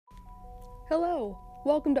Hello,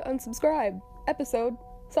 welcome to Unsubscribe, episode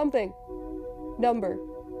something, number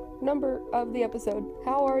of the episode.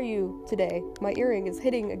 How are you today? My earring is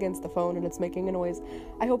hitting against the phone and it's making a noise.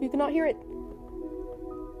 I hope you cannot hear it.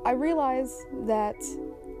 I realize that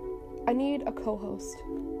I need a co-host,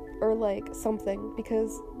 or like something,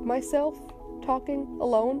 because myself talking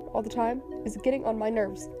alone all the time is getting on my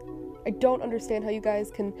nerves. I don't understand how you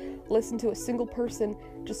guys can listen to a single person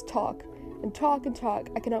just talk and talk and talk.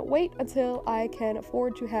 I cannot wait until I can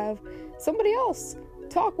afford to have somebody else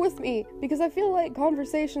talk with me, because I feel like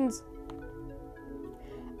podcasts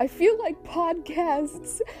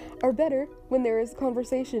are better when there is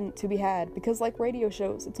conversation to be had, because like radio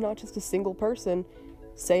shows, it's not just a single person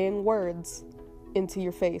saying words into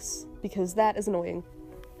your face, because that is annoying.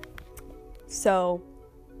 So,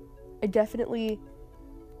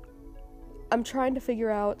 I'm trying to figure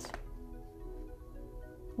out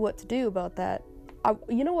what to do about that.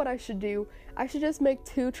 You know what I should do? I should just make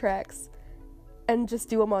 2 tracks and just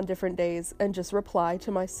do them on different days and just reply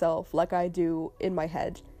to myself like I do in my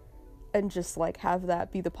head, and just like have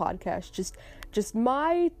that be the podcast, just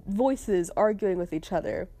my voices arguing with each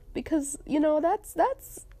other, because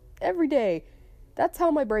that's every day. That's how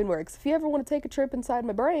my brain works. If you ever want to take a trip inside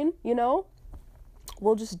my brain,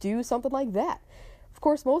 we'll just do something like that. Of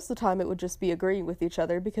course, most of the time it would just be agreeing with each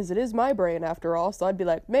other, because it is my brain after all, so I'd be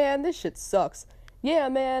like, man, this shit sucks. Yeah,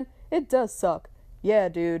 man, it does suck. Yeah,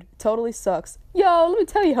 dude, totally sucks. Yo, let me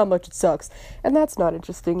tell you how much it sucks. And that's not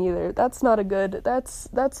interesting either. That's not.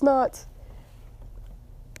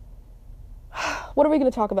 What are we going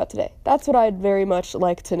to talk about today? That's what I'd very much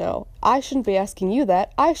like to know. I shouldn't be asking you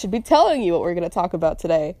that. I should be telling you what we're going to talk about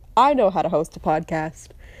today. I know how to host a podcast.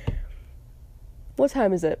 What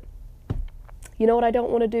time is it? You know what I don't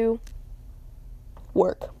want to do?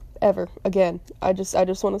 Work. Ever. Again. I just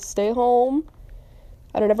want to stay home.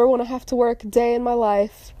 I don't ever want to have to work a day in my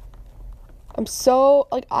life. I'm so,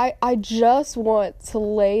 I just want to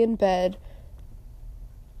lay in bed.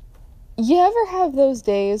 You ever have those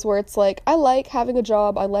days where it's like, I like having a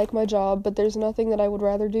job, I like my job, but there's nothing that I would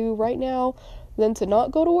rather do right now than to not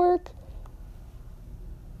go to work?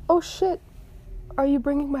 Oh shit. Are you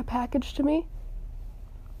bringing my package to me?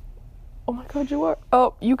 Oh my god, you are.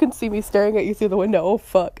 Oh, you can see me staring at you through the window. Oh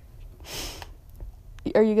fuck.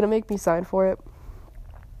 Are you gonna make me sign for it?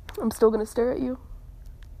 I'm still gonna stare at you.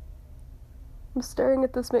 I'm staring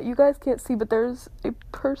at this man. You guys can't see, but there's a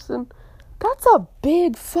person. That's a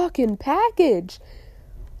big fucking package.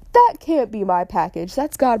 That can't be my package.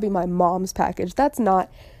 That's gotta be my mom's package. That's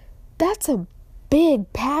a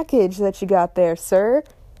big package that you got there, sir.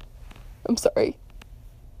 I'm sorry.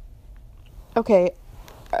 Okay,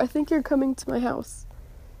 I think you're coming to my house.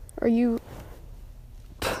 Are you?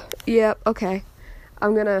 Yep, okay.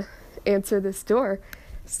 I'm gonna answer this door.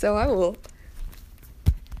 So I will.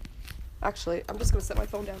 Actually, I'm just gonna set my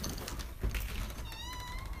phone down.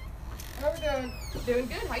 How are we doing? Doing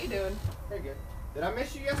good. How you doing? Very good. Did I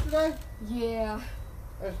miss you yesterday? Yeah.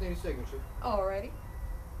 I just need a signature. Alrighty.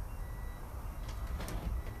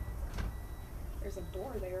 There's a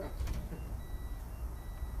door there.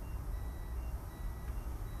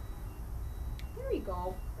 There you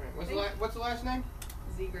go. Alright, what's the last name?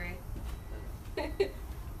 Z Gray.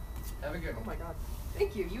 Have a good one. Oh my god.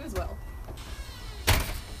 Thank you. You as well.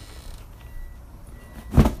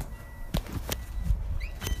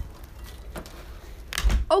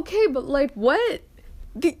 Okay, but like, what?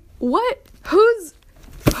 Who's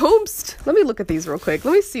homest? Let me look at these real quick.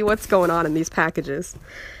 Let me see what's going on in these packages.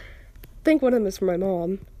 I think one of them is for my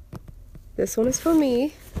mom. This one is for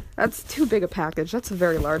me. That's too big a package. That's a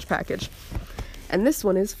very large package. And this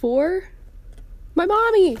one is for my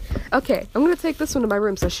mommy. Okay, I'm gonna take this one to my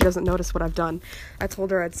room so she doesn't notice what I've done. I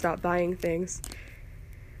told her I'd stop buying things.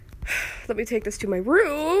 Let me take this to my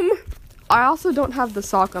room. I also don't have the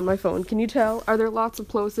sock on my phone. Can you tell? Are there lots of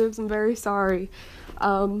plosives? I'm very sorry.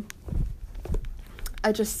 I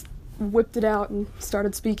just whipped it out and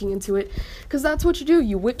started speaking into it, because that's what you do.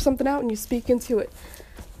 You whip something out and you speak into it.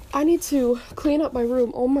 I need to clean up my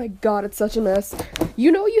room. Oh my god, it's such a mess.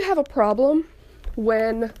 You know you have a problem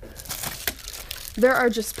when there are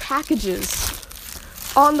just packages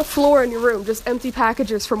on the floor in your room, just empty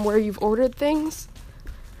packages from where you've ordered things.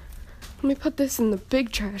 Let me put this in the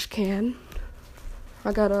big trash can.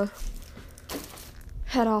 I gotta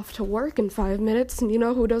head off to work in 5 minutes, and you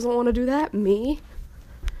know who doesn't want to do that? Me.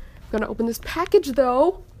 I'm gonna open this package,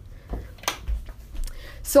 though.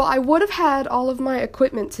 So I would have had all of my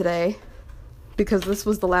equipment today, because this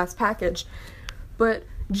was the last package, but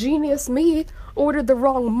genius me ordered the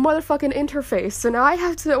wrong motherfucking interface, so now I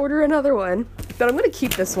have to order another one, but I'm gonna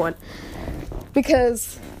keep this one.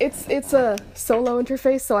 because it's a solo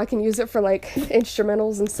interface, so I can use it for like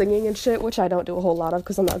instrumentals and singing and shit, which I don't do a whole lot of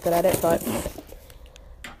because I'm not good at it, but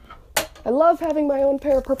I love having my own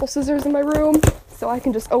pair of purple scissors in my room so I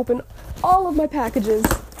can just open all of my packages.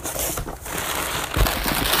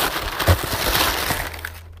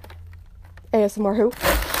 ASMR who?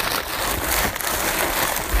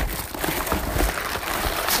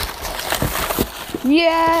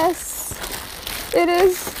 Yes! It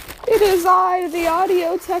is I, the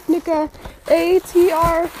Audio-Technica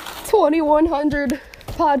ATR 2100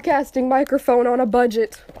 podcasting microphone on a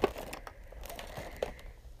budget.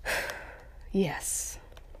 Yes.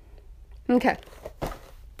 Okay.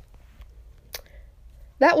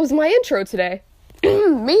 That was my intro today.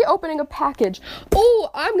 Me opening a package. Oh,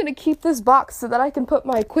 I'm gonna keep this box so that I can put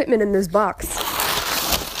my equipment in this box.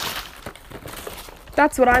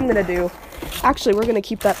 That's what I'm gonna do. Actually, we're gonna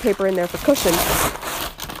keep that paper in there for cushion.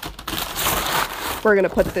 We're gonna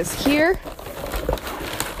put this here.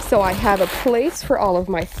 So I have a place for all of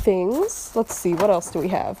my things. Let's see, what else do we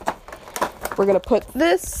have? We're gonna put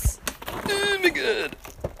this. Oh my god.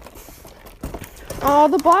 Oh,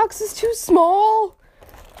 the box is too small.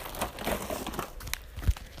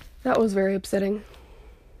 That was very upsetting.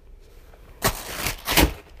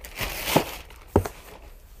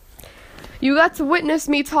 You got to witness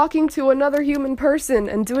me talking to another human person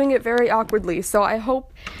and doing it very awkwardly. So I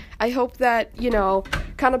hope that, you know,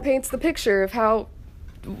 kind of paints the picture of how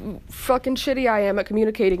fucking shitty I am at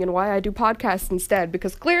communicating and why I do podcasts instead,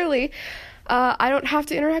 because clearly I don't have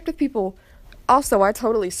to interact with people. Also, I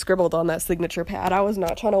totally scribbled on that signature pad. I was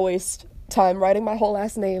not trying to waste time writing my whole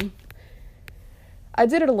last name. I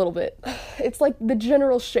did it a little bit. It's like the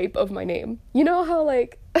general shape of my name. You know how,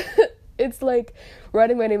 like, it's like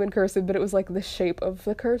writing my name in cursive, but it was like the shape of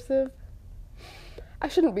the cursive? I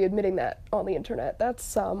shouldn't be admitting that on the internet.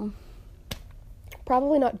 That's,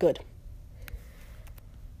 probably not good.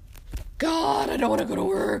 God, I don't want to go to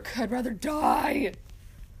work. I'd rather die.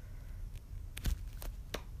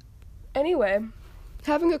 Anyway,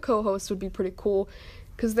 having a co-host would be pretty cool,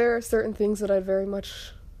 because there are certain things that I very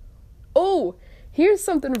much... Oh! Here's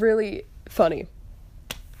something really funny.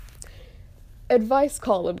 Advice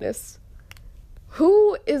columnists.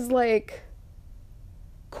 Who is, like,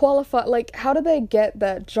 qualified? Like, how do they get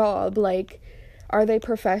that job? Like, are they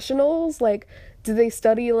professionals? Like, do they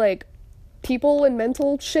study, like, people and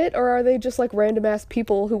mental shit? Or are they just, like, random-ass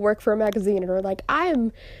people who work for a magazine and are like, I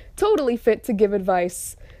am totally fit to give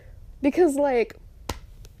advice? Because, like,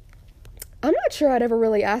 I'm not sure I'd ever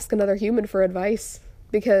really ask another human for advice.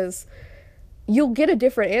 Because... you'll get a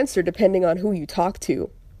different answer depending on who you talk to.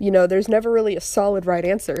 You know, there's never really a solid right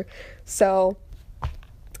answer. So,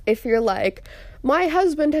 if you're like, my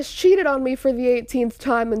husband has cheated on me for the 18th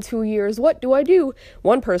time in 2 years, what do I do?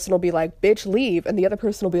 One person will be like, bitch, leave. And the other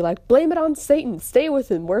person will be like, blame it on Satan, stay with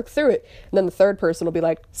him, work through it. And then the third person will be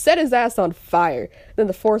like, set his ass on fire. Then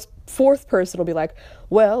the fourth person will be like,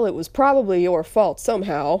 well, it was probably your fault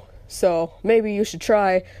somehow. So, maybe you should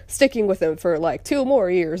try sticking with him for, like, 2 more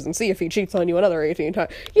years and see if he cheats on you another 18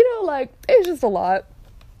 times. You know, like, it's just a lot.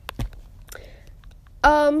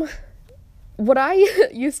 What I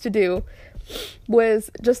used to do was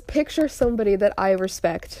just picture somebody that I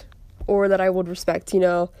respect, or that I would respect, you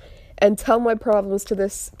know, and tell my problems to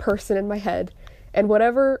this person in my head. And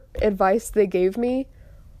whatever advice they gave me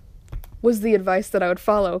was the advice that I would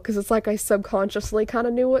follow, because it's like I subconsciously kind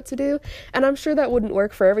of knew what to do, and I'm sure that wouldn't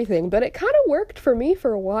work for everything, but it kind of worked for me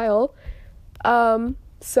for a while.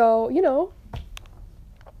 So, you know,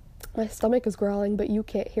 my stomach is growling, but you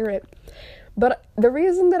can't hear it. But the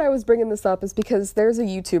reason that I was bringing this up is because there's a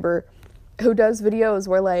YouTuber who does videos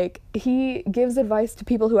where, like, he gives advice to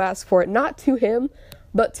people who ask for it, not to him,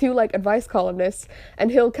 but to, like, advice columnists,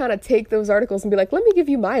 and he'll kind of take those articles and be like, let me give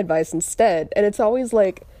you my advice instead, and it's always,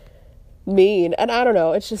 like, mean, and I don't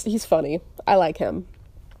know, it's just, he's funny. I like him.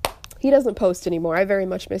 He doesn't post anymore. I very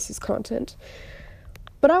much miss his content.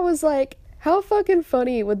 But I was like, how fucking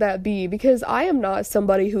funny would that be? Because I am not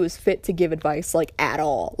somebody who is fit to give advice, like, at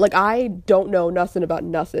all. Like, I don't know nothing about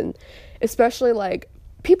nothing. Especially, like,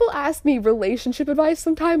 people ask me relationship advice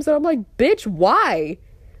sometimes, and I'm like, bitch, why?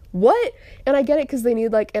 What? And I get it because they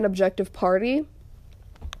need, like, an objective party.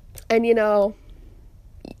 And, you know,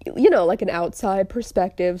 like an outside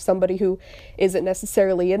perspective, somebody who isn't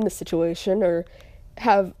necessarily in the situation or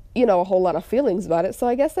have, you know, a whole lot of feelings about it. So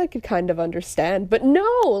I guess I could kind of understand. But no,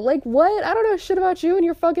 like, what? I don't know shit about you and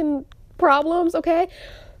your fucking problems, okay?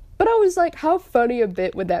 But I was like, how funny a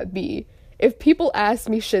bit would that be if people asked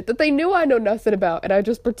me shit that they knew I know nothing about, and I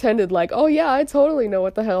just pretended like, oh yeah, I totally know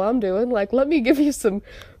what the hell I'm doing. Like, let me give you some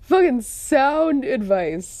fucking sound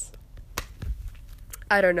advice.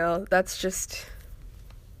 I don't know. That's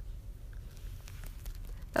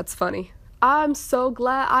funny. I'm so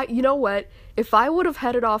glad. You know what? If I would have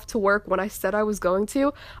headed off to work when I said I was going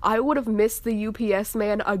to, I would have missed the UPS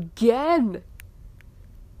man again.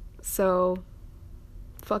 So,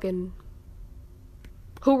 fucking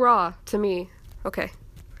hoorah to me. Okay.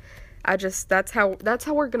 That's how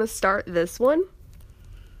we're gonna start this one.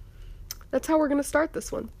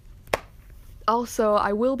 Also,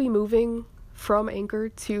 I will be moving from Anchor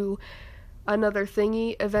to another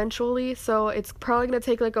thingy eventually, so it's probably gonna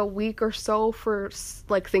take like a week or so for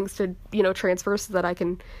like things to, transfer so that I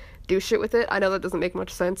can do shit with it. I know that doesn't make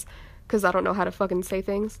much sense because I don't know how to fucking say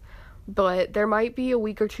things, but there might be a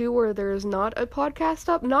week or two where there's not a podcast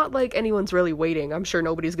up. Not like anyone's really waiting. I'm sure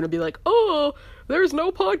nobody's gonna be like, oh, there's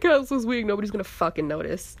no podcast this week. Nobody's gonna fucking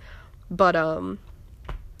notice. But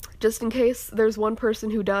just in case there's one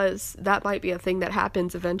person who does, that might be a thing that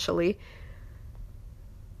happens eventually.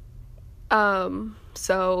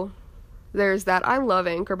 So there's that. I love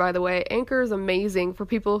Anchor, by the way. Anchor is amazing for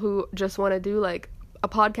people who just want to do like a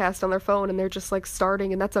podcast on their phone and they're just like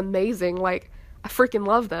starting, and that's amazing. Like, I freaking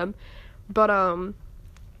love them. But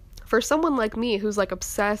for someone like me who's like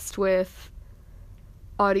obsessed with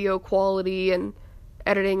audio quality and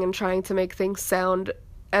editing and trying to make things sound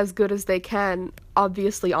as good as they can,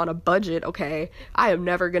 obviously on a budget, okay? I am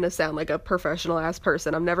never gonna sound like a professional ass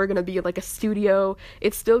person. I'm never gonna be in like a studio.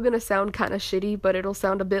 It's still gonna sound kind of shitty, but it'll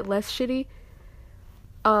sound a bit less shitty.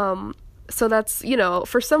 So that's,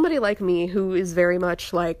 for somebody like me who is very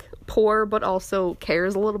much like poor but also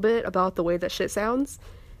cares a little bit about the way that shit sounds,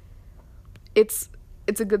 it's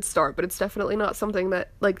a good start, but it's definitely not something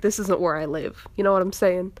that, like, this isn't where I live. You know what I'm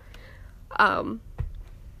saying?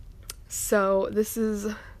 So this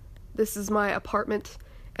is my apartment,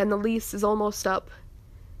 and the lease is almost up,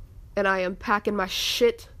 and I am packing my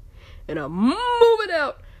shit, and I'm moving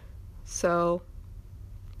out. So,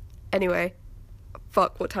 anyway,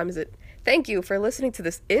 fuck, what time is it? Thank you for listening to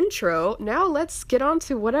this intro. Now let's get on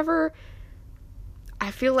to whatever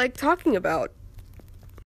I feel like talking about.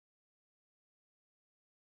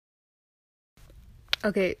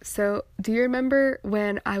 Okay, so do you remember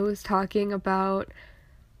when I was talking about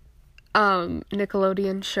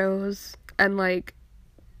Nickelodeon shows and like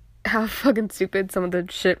how fucking stupid some of the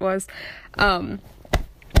shit was? I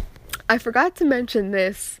forgot to mention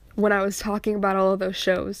this when I was talking about all of those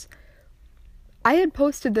shows. I had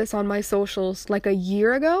posted this on my socials like a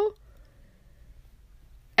year ago,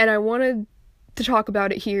 and I wanted to talk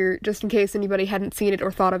about it here just in case anybody hadn't seen it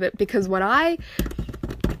or thought of it, because when I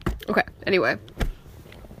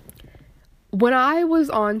was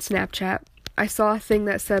on Snapchat, I saw a thing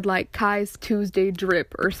that said like Kai's Tuesday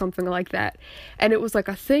drip or something like that, and it was like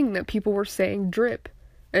a thing that people were saying drip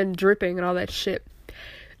and dripping and all that shit.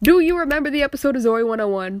 Do you remember the episode of Zoey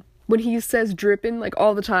 101 when he says dripping like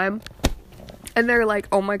all the time? And they're like,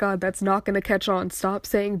 oh my god, that's not gonna catch on, stop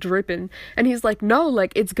saying drippin'. And he's like, no,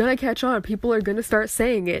 like, it's gonna catch on, people are gonna start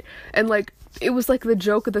saying it. And like, it was like the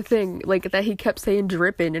joke of the thing, like, that he kept saying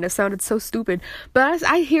drippin', and it sounded so stupid. But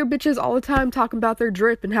I hear bitches all the time talking about their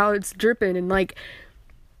drip and how it's drippin', and like,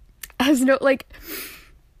 has nobody,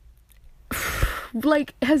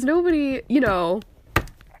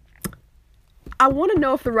 I want to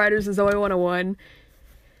know if the writers of Zoey 101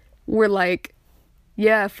 were like,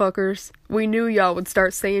 yeah, fuckers, we knew y'all would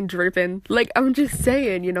start saying drippin'. Like, I'm just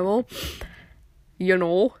saying, don't you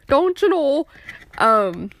know?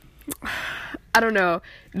 I don't know.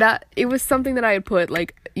 That, it was something that I had put,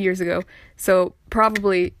 like, years ago. So,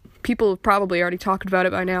 people have probably already talked about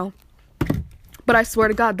it by now. But I swear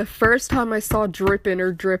to God, the first time I saw drippin'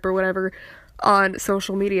 or drip or whatever on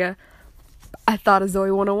social media, I thought of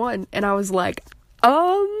Zoey 101. And I was like,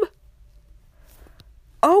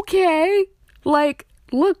 okay. Like,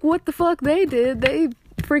 look what the fuck they did. They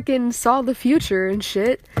freaking saw the future and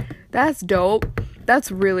shit. That's dope.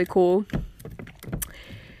 That's really cool.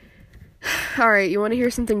 Alright, you want to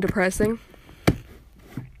hear something depressing?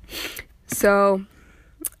 So,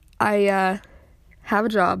 I have a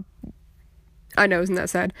job. I know, isn't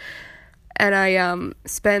that sad? And I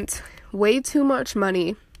spent way too much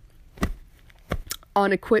money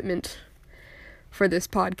on equipment for this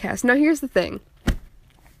podcast. Now, here's the thing.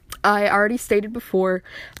 I already stated before,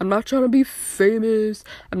 I'm not trying to be famous,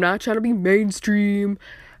 I'm not trying to be mainstream,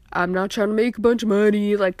 I'm not trying to make a bunch of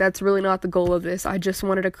money. Like, that's really not the goal of this. I just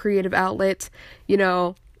wanted a creative outlet,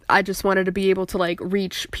 I just wanted to be able to, like,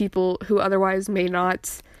 reach people who otherwise may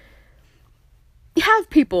not have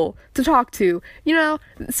people to talk to.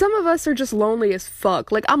 Some of us are just lonely as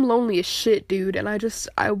fuck. Like, I'm lonely as shit, dude, and I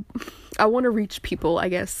want to reach people, I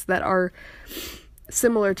guess, that are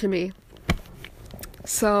similar to me.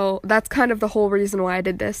 So that's kind of the whole reason why I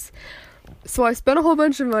did this. So I spent a whole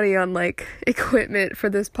bunch of money on like equipment for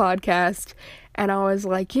this podcast, and I was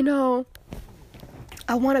like,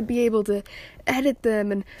 I want to be able to edit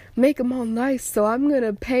them and make them all nice, so I'm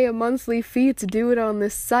gonna pay a monthly fee to do it on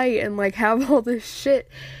this site and like have all this shit.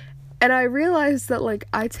 And I realized that like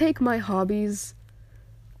I take my hobbies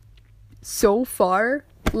so far,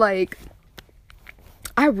 like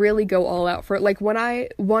I really go all out for it. Like when I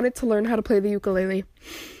wanted to learn how to play the ukulele,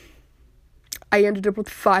 I ended up with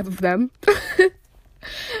 5 of them.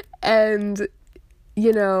 And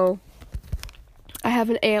I have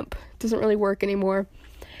an amp. It doesn't really work anymore.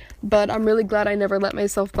 But I'm really glad I never let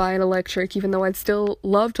myself buy an electric, even though I'd still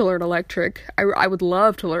love to learn electric. I would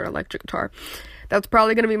love to learn electric guitar. That's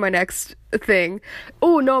probably going to be my next thing.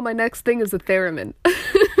 Oh, no, my next thing is a theremin.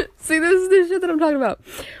 See, this is the shit that I'm talking about.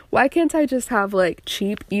 Why can't I just have, like,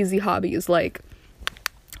 cheap, easy hobbies? Like,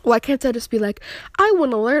 why can't I just be like, I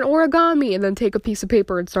want to learn origami, and then take a piece of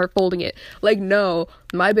paper and start folding it? Like, no,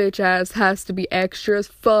 my bitch ass has to be extra as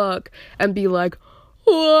fuck and be like,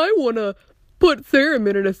 oh, I want to put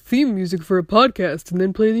theremin in a theme music for a podcast and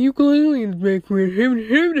then play the ukulele and make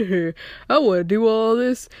me I want to do all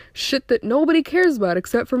this shit that nobody cares about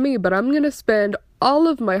except for me, but I'm gonna spend all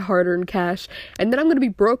of my hard-earned cash and then I'm gonna be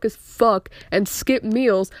broke as fuck and skip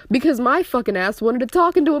meals because my fucking ass wanted to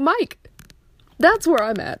talk into a mic. That's where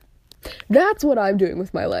I'm at. That's what I'm doing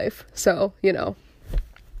with my life. So,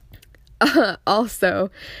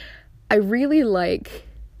 also, I really like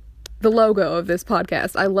the logo of this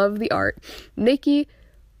podcast. I love the art. Nikki,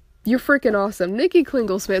 you're freaking awesome. Nikki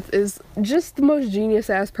Klingelsmith is just the most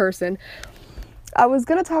genius-ass person. I was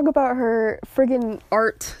gonna talk about her friggin'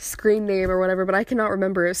 art screen name or whatever, but I cannot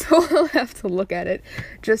remember it, so I'll have to look at it.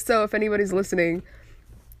 Just so if anybody's listening,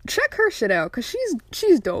 check her shit out, because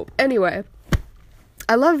she's dope. Anyway,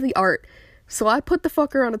 I love the art, so I put the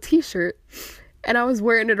fucker on a t-shirt, and I was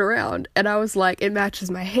wearing it around, and I was like, it matches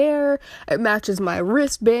my hair, it matches my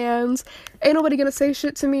wristbands, ain't nobody gonna say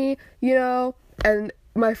shit to me, and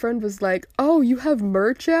my friend was like, oh, you have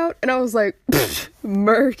merch out? And I was like,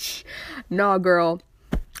 merch? Nah, girl,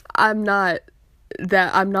 I'm not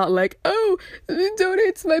like, oh,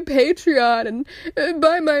 donate to my Patreon, and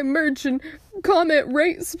buy my merch, and comment,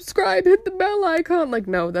 rate, subscribe, hit the bell icon. Like,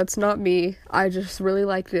 no, that's not me. I just really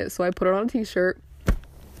liked it, so I put it on a t-shirt.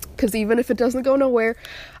 Because even if it doesn't go nowhere,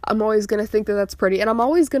 I'm always going to think that that's pretty. And I'm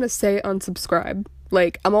always going to say unsubscribe.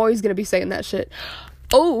 Like, I'm always going to be saying that shit.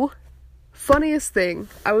 Oh, funniest thing.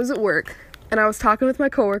 I was at work, and I was talking with my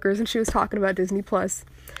coworkers, and she was talking about Disney Plus.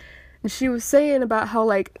 And she was saying about how,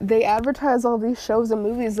 like, they advertise all these shows and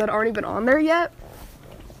movies that aren't even on there yet,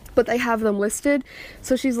 but they have them listed.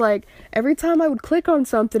 So she's like, every time I would click on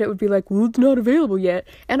something, it would be like, well, it's not available yet.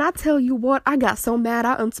 And I tell you what, I got so mad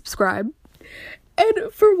I unsubscribed.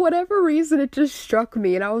 And for whatever reason, it just struck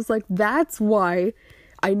me, and I was like, that's why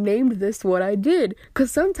I named this what I did.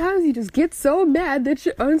 Because sometimes you just get so mad that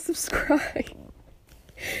you unsubscribe.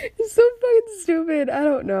 It's so fucking stupid. I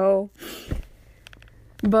don't know.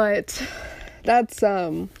 But that's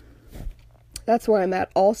where I'm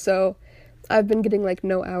at. Also, I've been getting, like,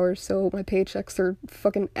 no hours, so my paychecks are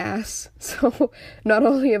fucking ass. So not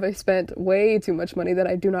only have I spent way too much money that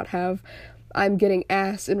I do not have, I'm getting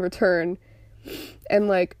ass in return. And,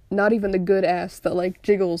 like, not even the good ass that, like,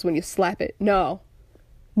 jiggles when you slap it. No.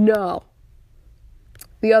 The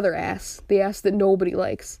other ass. The ass that nobody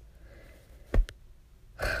likes.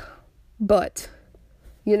 But,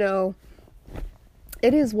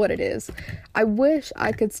 it is what it is. I wish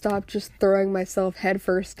I could stop just throwing myself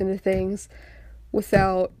headfirst into things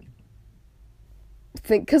without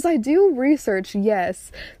because I do research,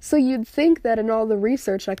 yes. So you'd think that in all the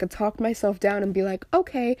research I could talk myself down and be like,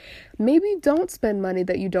 okay, maybe don't spend money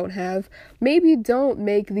that you don't have. Maybe don't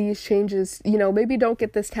make these changes, maybe don't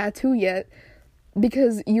get this tattoo yet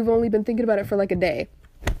because you've only been thinking about it for like a day.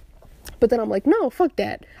 But then I'm like, no, fuck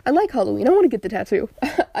that. I like Halloween. I want to get the tattoo.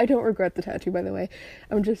 I don't regret the tattoo, by the way.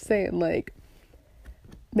 I'm just saying, like,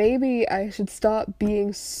 maybe I should stop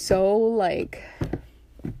being so, like,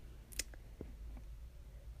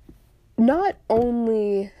 not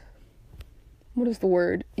only, what is the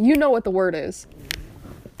word? You know what the word is.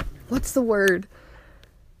 What's the word?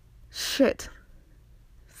 Shit.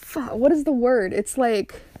 Fuck, what is the word? It's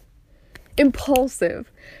like,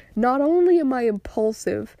 impulsive. Not only am I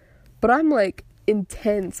impulsive, but I'm, like,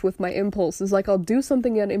 intense with my impulses. Like, I'll do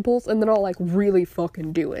something on impulse, and then I'll, like, really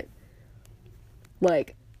fucking do it.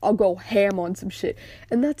 Like, I'll go ham on some shit.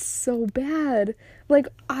 And that's so bad. Like,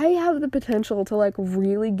 I have the potential to, like,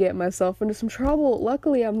 really get myself into some trouble.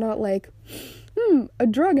 Luckily, I'm not, like, a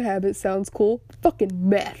drug habit sounds cool. Fucking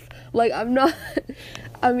meth. Like, I'm not,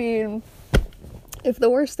 I mean, if the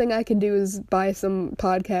worst thing I can do is buy some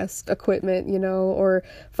podcast equipment, you know, or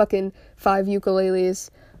fucking 5 ukuleles,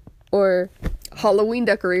 or Halloween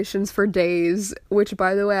decorations for days, which,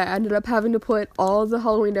 by the way, I ended up having to put all the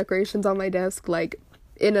Halloween decorations on my desk, like,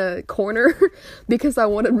 in a corner, because I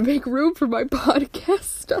wanted to make room for my podcast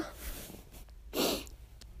stuff. This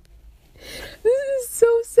is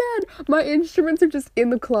so sad. My instruments are just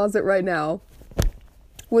in the closet right now,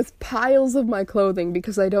 with piles of my clothing,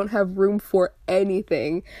 because I don't have room for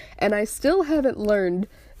anything, and I still haven't learned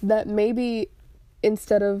that maybe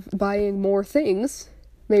instead of buying more things,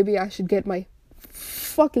 maybe I should get my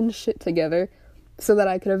fucking shit together so that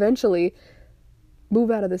I could eventually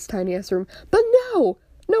move out of this tiny ass room. But no,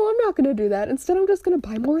 I'm not gonna do that. Instead, I'm just gonna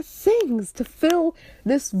buy more things to fill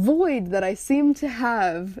this void that I seem to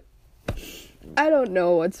have. I don't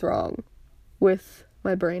know what's wrong with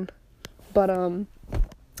my brain, but I'm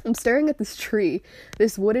staring at this tree,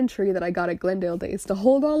 this wooden tree that I got at Glendale Days to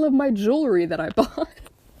hold all of my jewelry that I bought.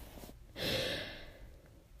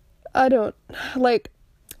 I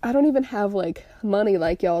don't even have, like, money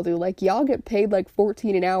like y'all do. Like, y'all get paid, like,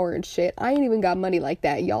 $14 an hour and shit. I ain't even got money like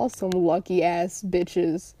that. Y'all some lucky-ass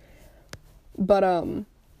bitches. But, I'm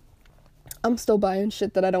still buying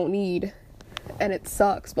shit that I don't need. And it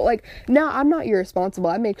sucks. But, like, now I'm not irresponsible.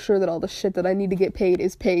 I make sure that all the shit that I need to get paid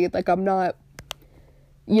is paid. Like, I'm not,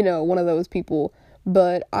 you know, one of those people.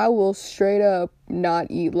 But I will straight up not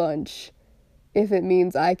eat lunch if it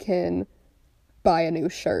means I can buy a new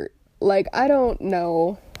shirt. Like, I don't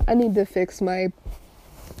know. I need to fix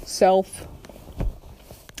myself.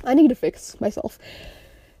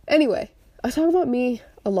 Anyway, I talk about me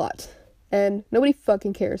a lot. And nobody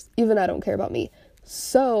fucking cares. Even I don't care about me.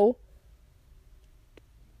 So,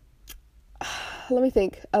 let me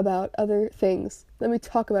think about other things. Let me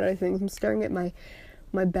talk about other things. I'm staring at my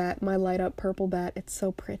bat, my light up purple bat. It's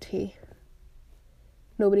so pretty.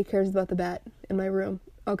 Nobody cares about the bat in my room.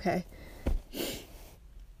 Okay.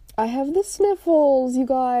 I have the sniffles, you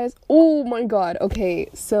guys. Oh my god. Okay,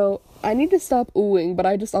 so I need to stop oohing, but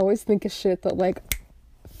I just always think of shit that, like,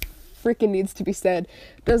 freaking needs to be said.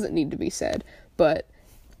 Doesn't need to be said, but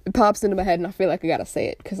it pops into my head and I feel like I gotta say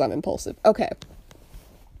it because I'm impulsive. Okay.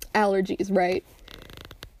 Allergies, right?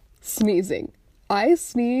 Sneezing. I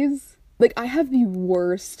sneeze. Like, I have the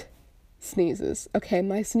worst sneezes. Okay,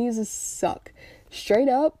 my sneezes suck. Straight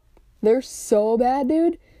up, they're so bad,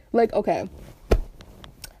 dude. Like, okay.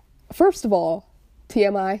 First of all,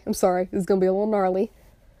 TMI, I'm sorry, this is gonna be a little gnarly.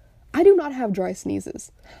 I do not have dry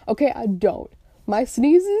sneezes. Okay, I don't. My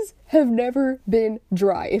sneezes have never been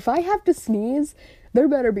dry. If I have to sneeze, there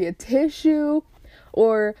better be a tissue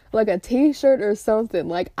or, like, a t-shirt or something.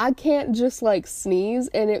 Like, I can't just, like, sneeze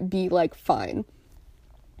and it be, like, fine.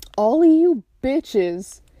 All of you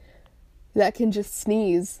bitches that can just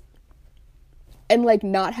sneeze and, like,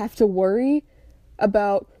 not have to worry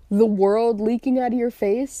about the world leaking out of your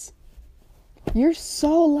face, you're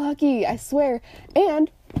so lucky, I swear.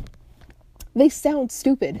 And they sound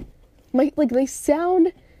stupid. Like, they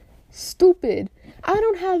sound stupid. I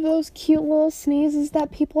don't have those cute little sneezes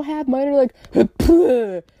that people have. Mine are like,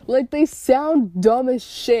 like, they sound dumb as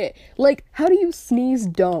shit. Like, how do you sneeze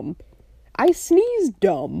dumb? I sneeze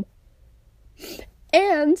dumb.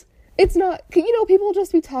 And it's not, you know, people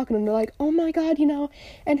just be talking and they're like, oh my god, you know,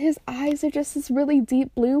 and his eyes are just this really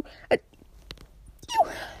deep blue.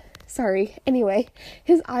 Sorry. Anyway,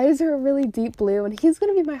 his eyes are a really deep blue and he's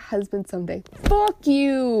gonna be my husband someday. Fuck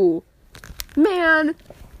you. Man,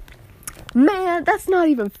 that's not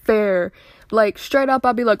even fair. Like, straight up,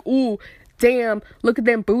 I'll be like, ooh, damn, look at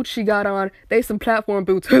them boots she got on. They some platform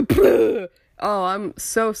boots. Oh, I'm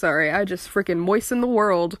so sorry. I just freaking moistened the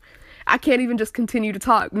world. I can't even just continue to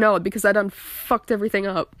talk. No, because I done fucked everything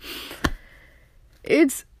up.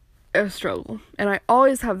 It's a struggle. And I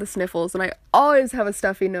always have the sniffles. And I always have a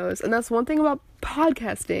stuffy nose. And that's one thing about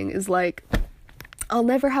podcasting is, like, I'll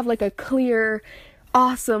never have, like, a clear,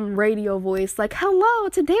 awesome radio voice. Like, hello,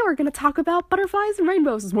 today we're going to talk about butterflies and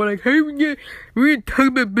rainbows. It's more like, hey, we're going to talk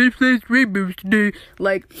about butterflies and rainbows today.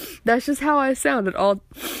 Like, that's just how I sound at all.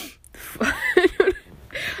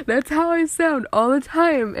 That's how I sound all the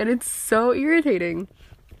time, and it's so irritating.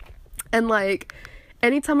 And, like,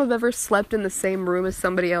 anytime I've ever slept in the same room as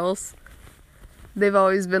somebody else, they've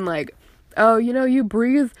always been like, oh, you know, you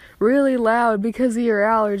breathe really loud because of your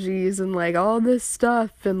allergies and, like, all this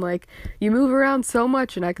stuff, and, like, you move around so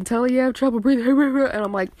much, and I can tell you have trouble breathing, and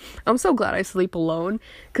I'm like, I'm so glad I sleep alone,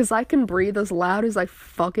 because I can breathe as loud as I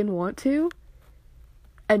fucking want to,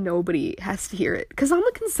 and nobody has to hear it, because I'm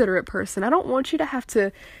a considerate person. I don't want you to have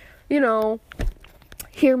to, you know,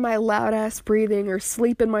 hear my loud ass breathing or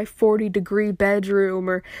sleep in my 40-degree bedroom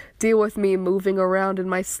or deal with me moving around in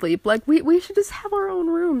my sleep. Like, we should just have our own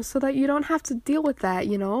room so that you don't have to deal with that,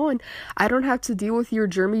 you know? And I don't have to deal with your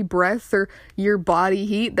germy breath or your body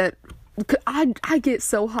heat that I get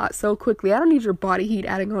so hot so quickly. I don't need your body heat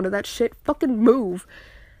adding onto that shit. Fucking move.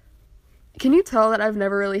 Can you tell that I've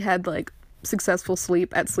never really had, like, successful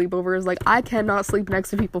sleep at sleepovers? Like, I cannot sleep next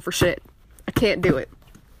to people for shit. I can't do it.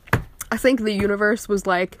 I think the universe was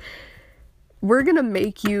like, we're gonna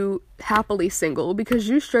make you happily single because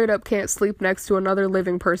you straight up can't sleep next to another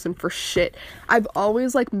living person for shit. I've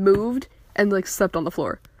always, like, moved and, like, slept on the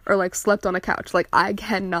floor or, like, slept on a couch. Like, I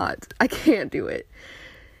can't do it.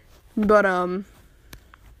 But,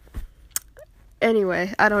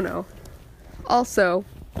 anyway, I don't know. Also,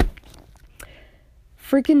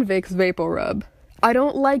 freaking Vicks VapoRub. I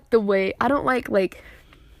don't like,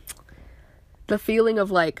 the feeling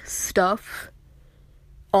of, like, stuff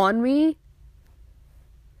on me.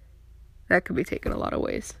 That could be taken a lot of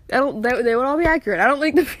ways. They would all be accurate. I don't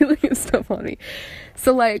like the feeling of stuff on me.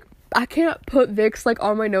 So, like, I can't put Vicks, like,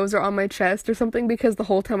 on my nose or on my chest or something because the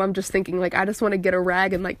whole time I'm just thinking, like, I just want to get a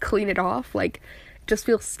rag and, like, clean it off. Like, it just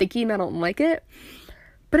feels sticky and I don't like it.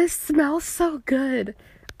 But it smells so good.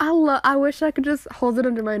 I wish I could just hold it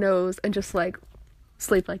under my nose and just, like,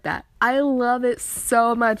 sleep like that. I love it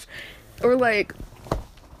so much. Or, like,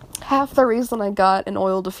 half the reason I got an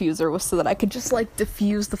oil diffuser was so that I could just, like,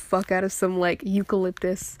 diffuse the fuck out of some, like,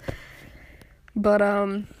 eucalyptus. But,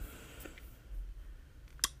 I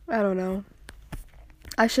don't know.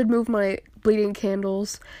 I should move my bleeding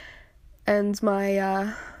candles and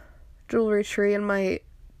my, jewelry tree and my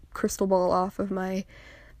crystal ball off of my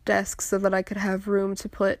desk so that I could have room to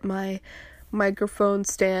put my microphone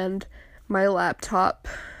stand, my laptop,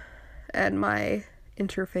 and my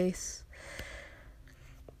interface.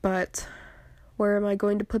 But where am I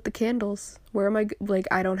going to put the candles? Where am I, like,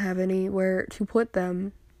 I don't have anywhere to put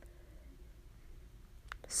them.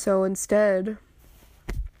 So instead,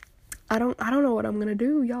 I don't know what I'm gonna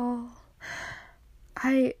do, y'all.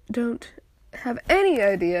 I don't have any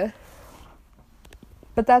idea.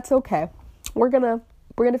 But that's okay. We're gonna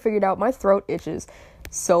figure it out. My throat itches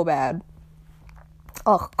so bad.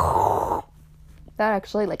 Oh, that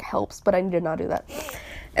actually, like, helps, but I need to not do that.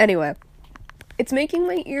 Anyway. It's making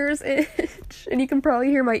my ears itch, and you can probably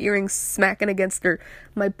hear my earrings smacking against, or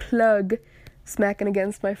my plug smacking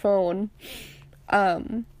against my phone.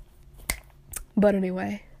 But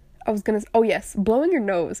anyway, oh yes, blowing your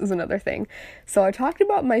nose is another thing. So I talked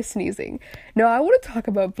about my sneezing. Now I want to talk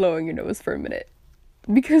about blowing your nose for a minute,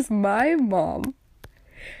 because my mom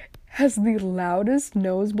has the loudest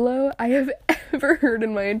nose blow I have ever heard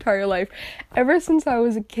in my entire life, ever since I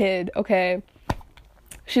was a kid, okay?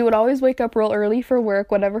 She would always wake up real early for work,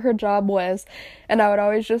 whatever her job was, and I would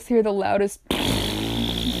always just hear the loudest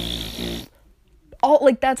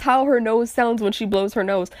like, that's how her nose sounds when she blows her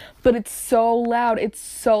nose, but it's so loud,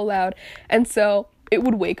 and so it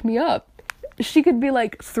would wake me up. She could be,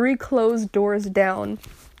 like, 3 closed doors down,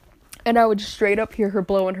 and I would straight up hear her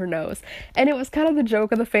blowing her nose, and it was kind of the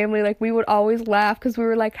joke of the family. Like, we would always laugh, because we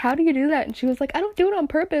were like, how do you do that? And she was like, I don't do it on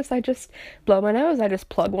purpose, I just blow my nose, I just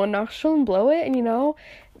plug one nostril and blow it, and, you know,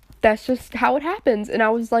 that's just how it happens. And I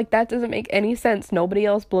was like, that doesn't make any sense, nobody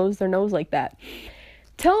else blows their nose like that.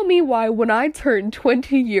 Tell me why when I turned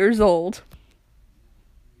 20 years old,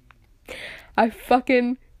 I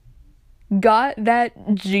fucking got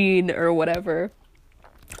that gene or whatever.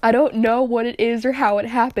 I don't know what it is or how it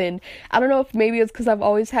happened. I don't know if maybe it's because I've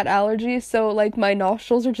always had allergies, so, like, my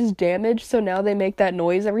nostrils are just damaged, so now they make that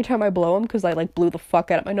noise every time I blow them, because I, like, blew the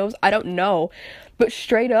fuck out of my nose. I don't know. But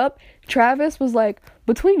straight up, Travis was like,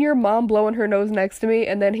 between your mom blowing her nose next to me,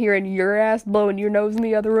 and then hearing your ass blowing your nose in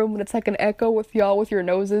the other room, and it's like an echo with y'all with your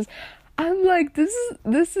noses, I'm like,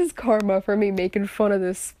 this is karma for me making fun of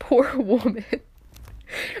this poor woman.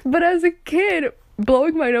 But as a kid,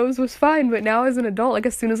 blowing my nose was fine, but now as an adult, like,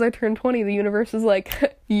 as soon as I turned 20, the universe is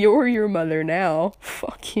like, you're your mother now,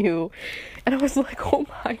 fuck you. And I was like, oh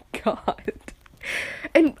my god.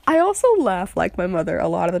 And I also laugh like my mother a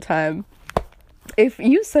lot of the time. If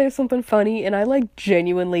you say something funny and I, like,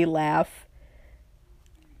 genuinely laugh,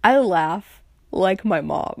 I laugh like my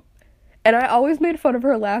mom. And I always made fun of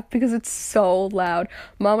her laugh because it's so loud.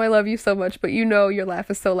 Mom, I love you so much, but you know your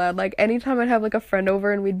laugh is so loud. Like, anytime I'd have, like, a friend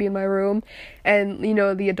over and we'd be in my room and, you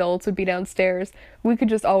know, the adults would be downstairs, we could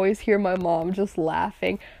just always hear my mom just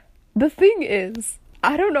laughing. The thing is,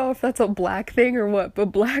 I don't know if that's a black thing or what,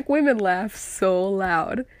 but black women laugh so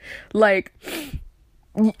loud. Like,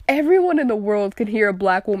 everyone in the world can hear a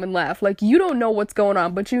black woman laugh. Like, you don't know what's going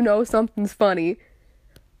on, but you know something's funny.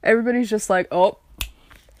 Everybody's just like, oh,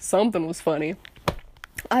 something was funny.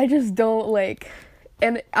 I just don't like,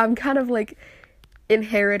 and I'm kind of like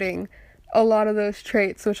inheriting a lot of those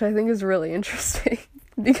traits, which I think is really interesting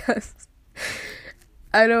because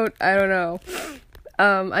I don't know.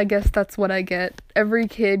 I guess that's what I get. Every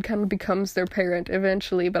kid kind of becomes their parent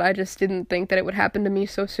eventually, but I just didn't think that it would happen to me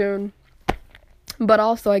so soon. But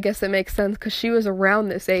also, I guess it makes sense because she was around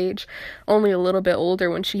this age, only a little bit older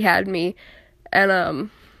when she had me, and,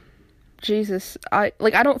 Jesus, I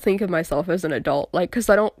don't think of myself as an adult, like, because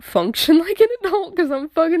I don't function like an adult, because I'm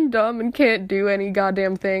fucking dumb and can't do any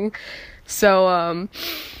goddamn thing. So,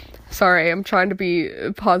 sorry, I'm trying to be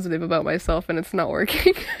positive about myself, and it's not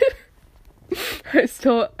working. I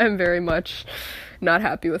still am very much not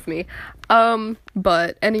happy with me.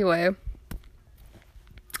 But anyway.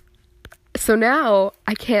 So now,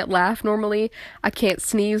 I can't laugh normally, I can't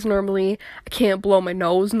sneeze normally, I can't blow my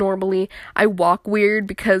nose normally, I walk weird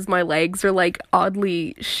because my legs are, like,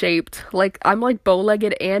 oddly shaped. Like, I'm, like,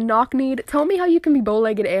 bow-legged and knock-kneed. Tell me how you can be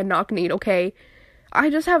bow-legged and knock-kneed, okay? I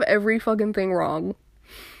just have every fucking thing wrong.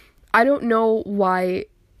 I don't know why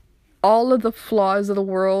all of the flaws of the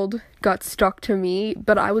world got stuck to me,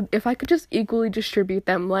 but if I could just equally distribute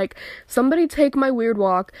them, like, somebody take my weird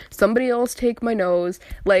walk, somebody else take my nose,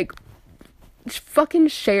 like, fucking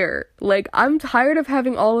share. Like, I'm tired of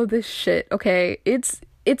having all of this shit, okay? It's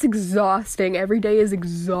exhausting. Every day is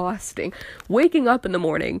exhausting. Waking up in the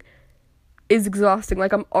morning is exhausting.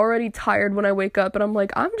 Like, I'm already tired when I wake up, and I'm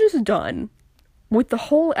like, I'm just done with the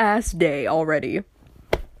whole ass day already.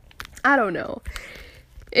 I don't know.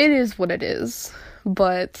 It is what it is.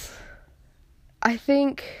 But I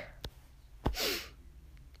think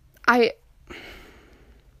I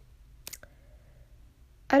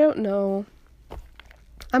don't know.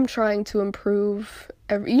 I'm trying to improve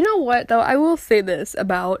you know what, though? I will say this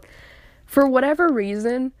about, for whatever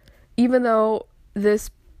reason, even though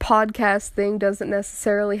this podcast thing doesn't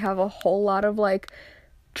necessarily have a whole lot of, like,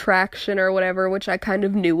 traction or whatever, which I kind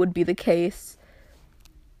of knew would be the case,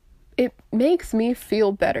 it makes me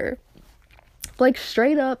feel better. Like,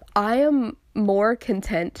 straight up, I am more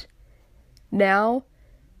content now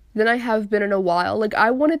than I have been in a while. Like,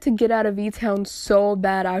 I wanted to get out of E-Town so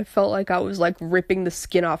bad. I felt like I was, like, ripping the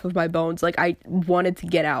skin off of my bones. Like, I wanted to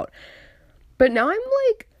get out. But now I'm,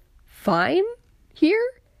 like, fine here.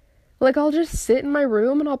 Like, I'll just sit in my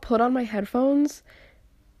room and I'll put on my headphones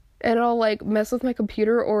and I'll, like, mess with my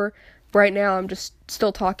computer, or right now I'm just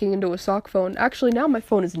still talking into a sock phone. Actually, now my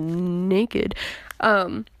phone is naked.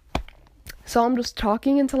 So I'm just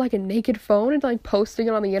talking into, like, a naked phone and, like, posting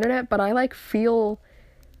it on the internet, but I, like, feel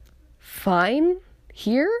fine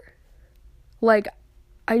here. Like,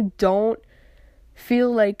 I don't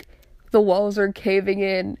feel like the walls are caving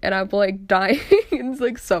in and I'm, like, dying and it's,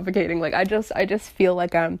 like, suffocating. Like, I just feel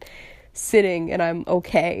like I'm sitting and I'm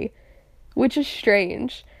okay, which is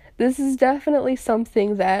strange. This is definitely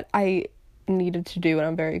something that I needed to do, and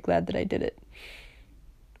I'm very glad that I did it.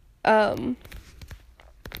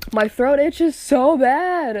 My throat itches so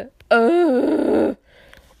bad.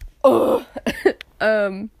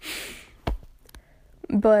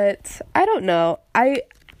 But I don't know.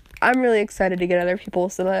 I'm really excited to get other people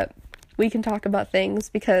so that we can talk about things,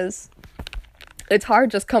 because it's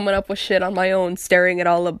hard just coming up with shit on my own, staring at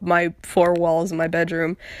all of my four walls in my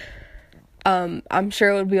bedroom. I'm sure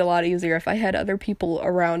it would be a lot easier if I had other people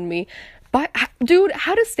around me. But, dude,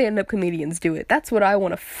 how do stand-up comedians do it? That's what I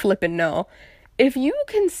want to flippin' know. If you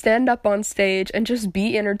can stand up on stage and just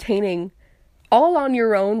be entertaining all on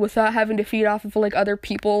your own without having to feed off of, like, other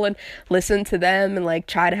people and listen to them and, like,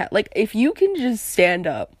 try to like, if you can just stand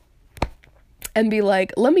up and be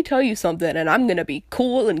like, let me tell you something, and I'm gonna be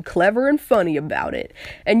cool and clever and funny about it,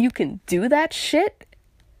 and you can do that shit,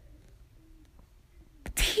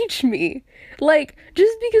 teach me. Like,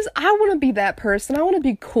 just because I want to be that person, I want to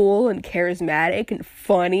be cool and charismatic and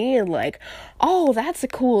funny and, like, oh, that's a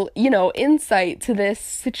cool, insight to this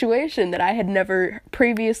situation that I had never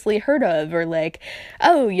previously heard of, or, like,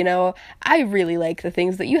 oh, I really like the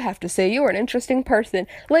things that you have to say, you're an interesting person.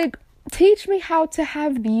 Like, teach me how to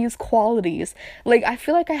have these qualities. Like, I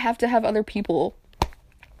feel like I have to have other people,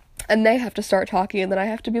 and they have to start talking, and then I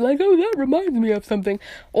have to be like, oh, that reminds me of something.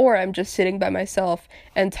 Or I'm just sitting by myself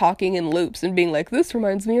and talking in loops and being like, this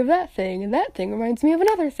reminds me of that thing, and that thing reminds me of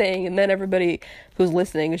another thing. And then everybody who's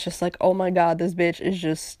listening is just like, oh my god, this bitch is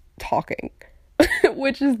just talking.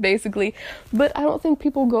 Which is basically, but I don't think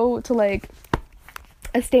people go to, like,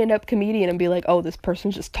 a stand-up comedian and be like, oh, this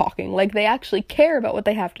person's just talking. Like, they actually care about what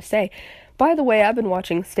they have to say. By the way, I've been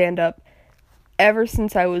watching stand-up ever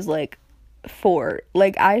since I was, like, 4.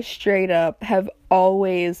 Like, I straight up have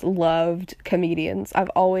always loved comedians.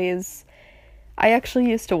 I actually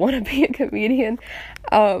used to want to be a comedian,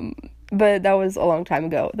 but that was a long time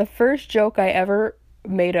ago. The first joke I ever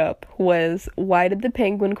made up was, why did the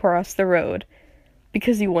penguin cross the road?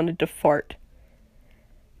 Because he wanted to fart.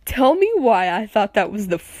 Tell me why I thought that was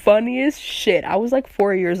the funniest shit. I was like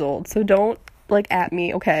 4 years old, so don't, like, at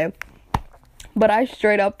me, okay? But I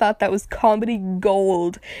straight up thought that was comedy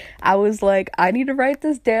gold. I was like, I need to write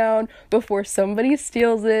this down before somebody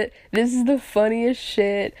steals it. This is the funniest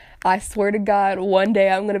shit. I swear to God, one day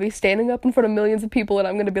I'm gonna be standing up in front of millions of people and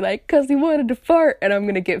I'm gonna be like, 'cause he wanted to fart, and I'm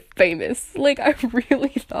gonna get famous. Like, I really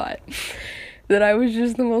thought that I was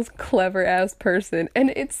just the most clever ass person.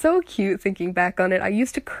 And it's so cute thinking back on it. I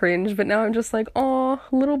used to cringe, but now I'm just like, aw,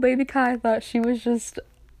 little baby Kai thought she was just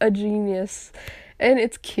a genius. And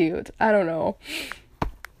it's cute. I don't know.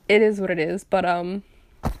 It is what it is. But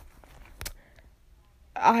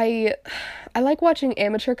I like watching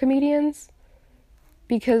amateur comedians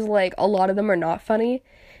because, like, a lot of them are not funny,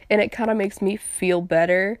 and it kind of makes me feel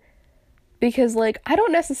better. Because, like, I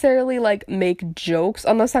don't necessarily, like, make jokes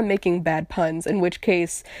unless I'm making bad puns, in which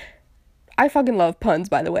case, I fucking love puns,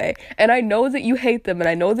 by the way. And I know that you hate them, and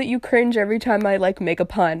I know that you cringe every time I, like, make a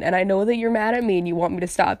pun, and I know that you're mad at me and you want me to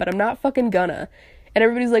stop, but I'm not fucking gonna. And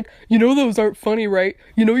everybody's like, you know those aren't funny, right?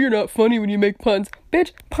 You know you're not funny when you make puns.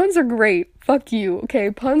 Bitch, puns are great. Fuck you, okay?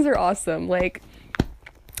 Puns are awesome. Like,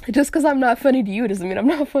 just because I'm not funny to you doesn't mean I'm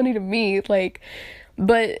not funny to me. Like,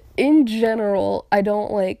 but in general, I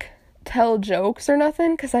don't, like, tell jokes or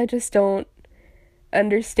nothing because I just don't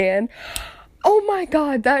understand. Oh my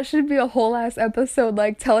god, that should be a whole ass episode,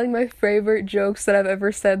 like, telling my favorite jokes that I've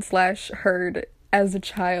ever said / heard as a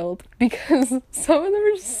child, because some of them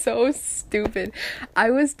are so stupid.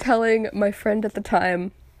 I was telling my friend at the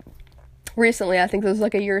time, recently, I think it was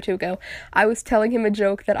like a year or two ago, I was telling him a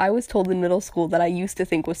joke that I was told in middle school that I used to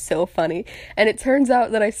think was so funny, and it turns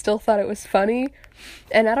out that I still thought it was funny,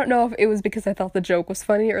 and I don't know if it was because I thought the joke was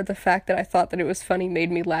funny or the fact that I thought that it was funny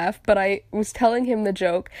made me laugh, but I was telling him the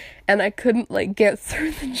joke, and I couldn't, like, get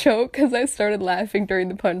through the joke because I started laughing during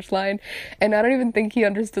the punchline, and I don't even think he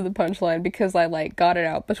understood the punchline because I, like, got it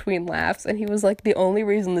out between laughs, and he was like, the only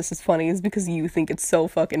reason this is funny is because you think it's so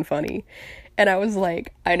fucking funny. And I was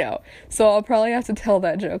like, I know. So I'll probably have to tell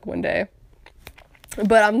that joke one day.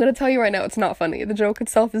 But I'm gonna tell you right now, it's not funny. The joke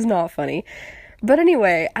itself is not funny. But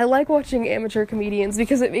anyway, I like watching amateur comedians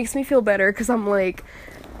because it makes me feel better, because I'm like,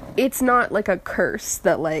 it's not like a curse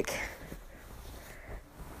that, like,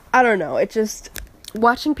 I don't know, it just,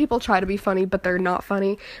 watching people try to be funny, but they're not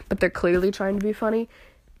funny, but they're clearly trying to be funny,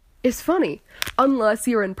 is funny, unless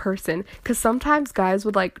you're in person, because sometimes guys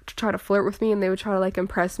would, like, try to flirt with me, and they would try to, like,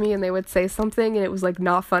 impress me, and they would say something, and it was, like,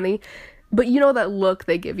 not funny, but you know that look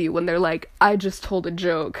they give you when they're like, I just told a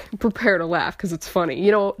joke, prepare to laugh, because it's funny, you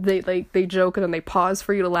know, they joke, and then they pause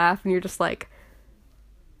for you to laugh, and you're just like,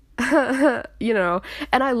 you know,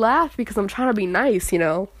 and I laugh because I'm trying to be nice, you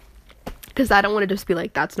know, because I don't want to just be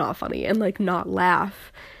like, that's not funny, and, like, not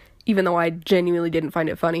laugh, even though I genuinely didn't find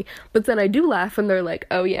it funny. But then I do laugh and they're like,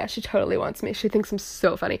 oh yeah, she totally wants me. She thinks I'm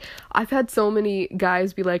so funny. I've had so many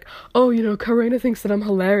guys be like, oh, you know, Karina thinks that I'm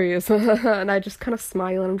hilarious. And I just kind of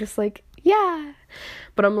smile and I'm just like, yeah.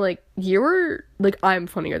 But I'm like, I'm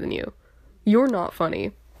funnier than you. You're not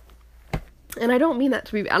funny. And I don't mean that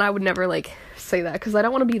to be, and I would never, like, say that, because I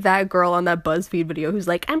don't want to be that girl on that BuzzFeed video who's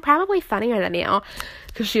like, I'm probably funnier than you,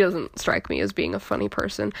 because she doesn't strike me as being a funny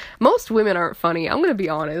person. Most women aren't funny, I'm gonna be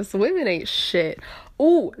honest. Women ain't shit.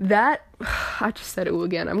 Oh, I just said ooh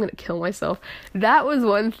again, I'm gonna kill myself. That was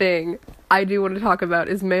one thing I do want to talk about,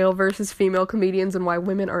 is male versus female comedians and why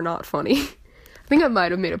women are not funny. I think I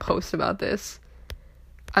might have made a post about this.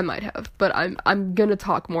 I might have, but I'm gonna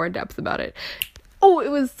talk more in depth about it. Oh, it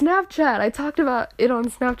was Snapchat. I talked about it on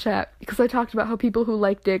Snapchat because I talked about how people who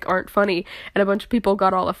like dick aren't funny, and a bunch of people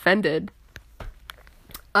got all offended.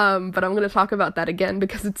 But I'm going to talk about that again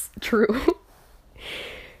because it's true.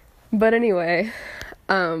 But anyway,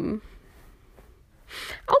 I'll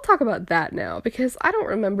talk about that now because I don't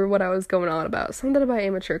remember what I was going on about. Something about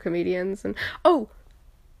amateur comedians and, oh,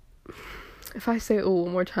 if I say ooh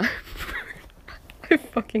one more time, I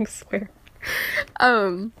fucking swear.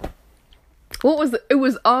 What was it? It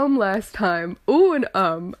was last time. Ooh and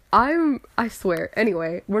I swear.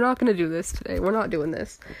 Anyway, we're not gonna do this today. We're not doing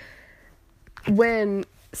this. When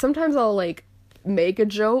sometimes I'll, like, make a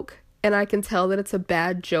joke and I can tell that it's a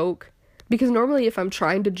bad joke, because normally if I'm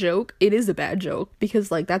trying to joke, it is a bad joke,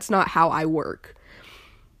 because, like, that's not how I work.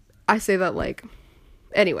 I say that, like,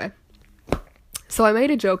 anyway. So I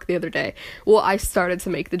made a joke the other day. Well, I started to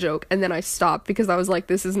make the joke and then I stopped because I was like,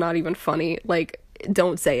 this is not even funny. Like,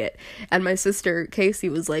 don't say it. And my sister Casey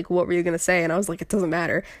was like, what were you gonna say? And I was like, it doesn't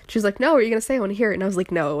matter. She's like, no, what are you gonna say? I want to hear it. And I was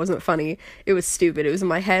like, no, it wasn't funny. It was stupid. It was in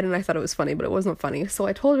my head and I thought it was funny, but it wasn't funny. So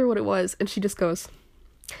I told her what it was and she just goes,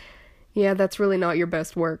 yeah, that's really not your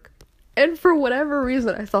best work. And for whatever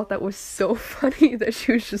reason, I thought that was so funny that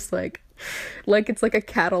she was just like it's like a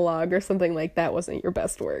catalog or something like that wasn't your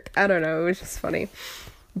best work. I don't know, it was just funny.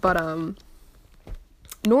 But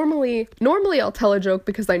normally I'll tell a joke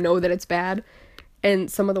because I know that it's bad,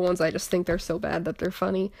 and some of the ones I just think they're so bad that they're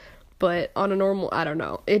funny. But on a normal, I don't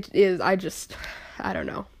know. I don't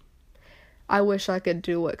know. I wish I could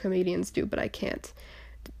do what comedians do, but I can't.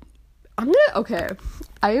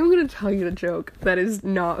 I am gonna tell you a joke that is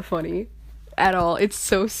not funny at all. It's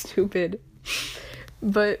so stupid.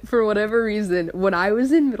 But for whatever reason, when I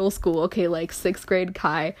was in middle school, like 6th grade,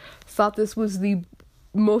 Kai thought this was the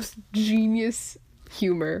most genius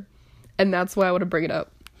humor, and that's why I want to bring it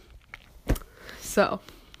up. So,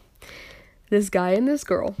 this guy and this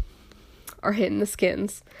girl are hitting the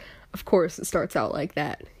skins. Of course, it starts out like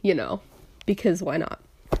that, because why not?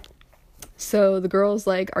 So the girl's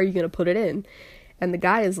like, are you gonna put it in? And the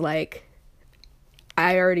guy is like,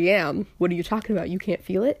 I already am. What are you talking about? You can't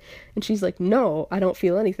feel it? And she's like, no, I don't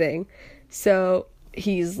feel anything. So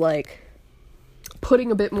he's like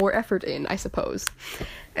putting a bit more effort in, I suppose.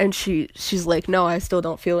 And she's like, no, I still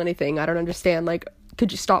don't feel anything. I don't understand. Like,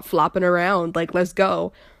 could you stop flopping around? Like, let's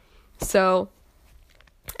go. So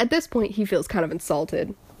at this point, he feels kind of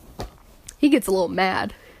insulted. He gets a little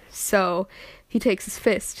mad. So he takes his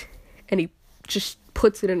fist and he just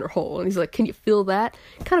puts it in her hole. And he's like, can you feel that?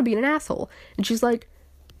 Kind of being an asshole. And she's like,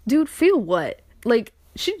 dude, feel what? Like,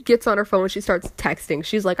 she gets on her phone and she starts texting.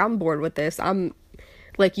 She's like, I'm bored with this. I'm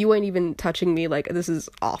like, you ain't even touching me. Like, this is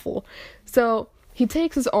awful. So he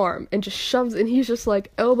takes his arm and just shoves, and he's just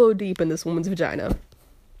like elbow deep in this woman's vagina.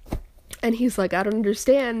 And he's like, I don't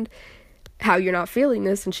understand how you're not feeling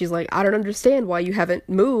this. And she's like, I don't understand why you haven't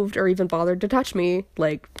moved or even bothered to touch me.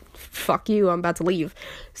 Like, fuck you, I'm about to leave.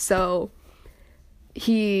 So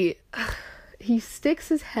he sticks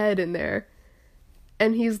his head in there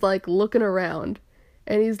and he's like looking around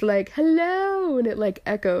and he's like, hello, and it like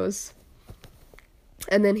echoes.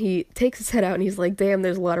 And then he takes his head out and he's like, damn,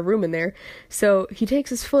 there's a lot of room in there. So he takes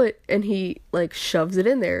his foot and he like shoves it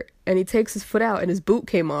in there, and he takes his foot out and his boot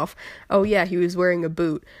came off. Oh yeah, he was wearing a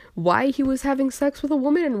boot. Why he was having sex with a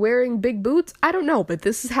woman and wearing big boots, I don't know, but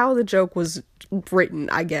this is how the joke was written,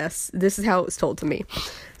 I guess. This is how it was told to me.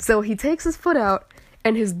 So he takes his foot out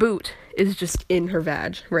and his boot is just in her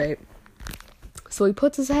vag, right? So he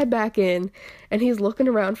puts his head back in and he's looking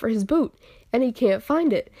around for his boot. And he can't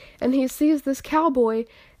find it. And he sees this cowboy,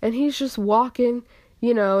 and he's just walking,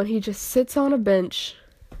 and he just sits on a bench.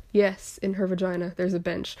 Yes, in her vagina, there's a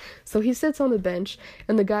bench. So he sits on the bench,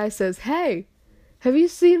 and the guy says, hey, have you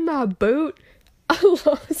seen my boot? I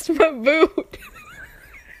lost my boot.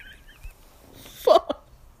 Fuck.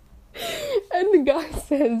 And the guy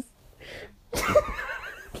says, not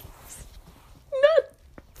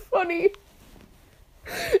funny.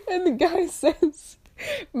 And the guy says,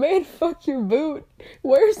 man, fuck your boot.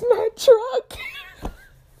 Where's my truck?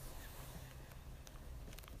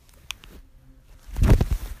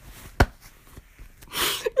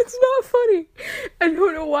 It's not funny. I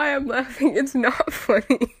don't know why I'm laughing. It's not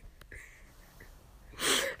funny.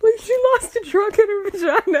 Like, she lost a truck in her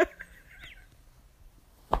vagina.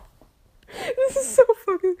 This is so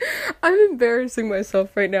fucking... I'm embarrassing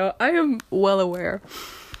myself right now. I am well aware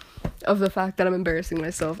of the fact that I'm embarrassing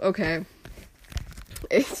myself. Okay.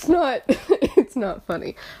 It's not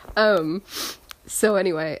funny. So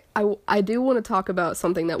anyway, I do want to talk about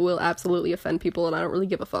something that will absolutely offend people, and I don't really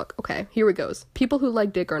give a fuck. Okay, here it goes. People who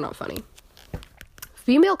like dick are not funny.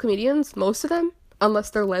 Female comedians, most of them, unless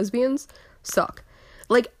they're lesbians, suck.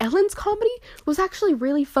 Like, Ellen's comedy was actually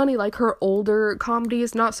really funny. Like, her older comedy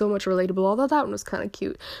is not so much relatable, although that one was kind of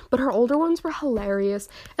cute. But her older ones were hilarious.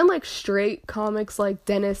 And, like, straight comics like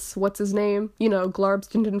Dennis, what's his name? Glarbs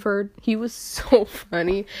Dindenford. He was so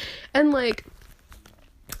funny. And, like,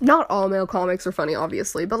 not all male comics are funny,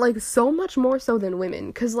 obviously. But, like, so much more so than women.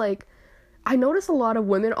 Because, like, I notice a lot of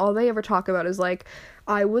women, all they ever talk about is, like,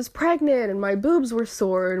 I was pregnant and my boobs were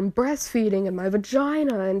sore and breastfeeding and my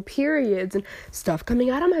vagina and periods and stuff coming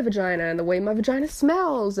out of my vagina and the way my vagina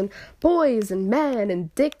smells and boys and men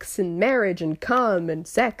and dicks and marriage and cum and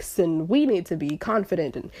sex and we need to be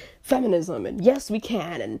confident and feminism and yes we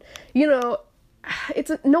can and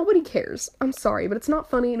nobody cares. I'm sorry, but it's not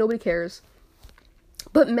funny. Nobody cares.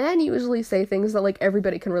 But men usually say things that, like,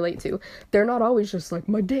 everybody can relate to. They're not always just, like,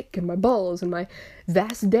 my dick and my balls and my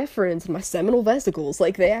vas deferens and my seminal vesicles.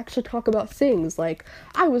 Like, they actually talk about things like,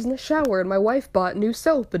 I was in the shower and my wife bought new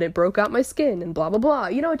soap and it broke out my skin and blah, blah, blah.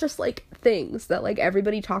 You know, just, like, things that, like,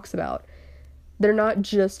 everybody talks about. They're not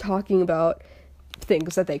just talking about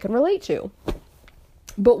things that they can relate to.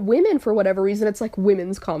 But women, for whatever reason, it's, like,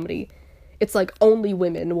 women's comedy. It's, like, only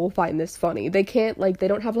women will find this funny. They can't, like, they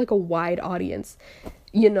don't have, like, a wide audience.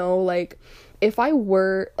 You know, like, if I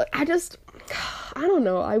were, I don't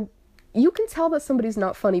know, you can tell that somebody's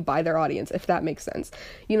not funny by their audience, if that makes sense.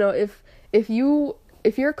 You know, if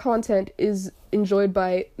your content is enjoyed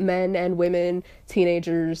by men and women,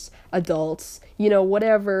 teenagers, adults, you know,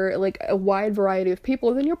 whatever, like, a wide variety of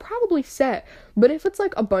people, then you're probably set. But if it's,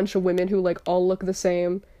 like, a bunch of women who, like, all look the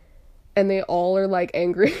same, and they all are, like,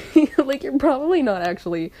 angry, like, you're probably not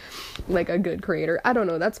actually, like, a good creator. I don't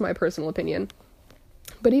know, that's my personal opinion.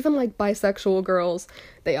 But even, like, bisexual girls,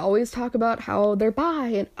 they always talk about how they're bi,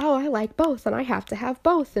 and, oh, I like both, and I have to have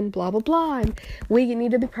both, and blah, blah, blah, and we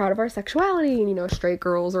need to be proud of our sexuality, and, you know, straight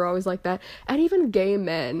girls are always like that, and even gay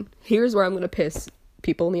men, here's where I'm gonna piss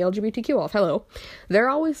people in the LGBTQ off, hello, they're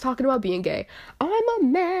always talking about being gay. I'm a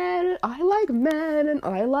man, and I like men, and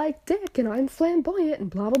I like dick, and I'm flamboyant, and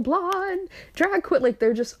blah, blah, blah, and drag queen, like,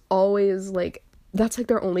 they're just always, like, that's, like,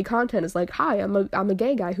 their only content is, like, hi, I'm a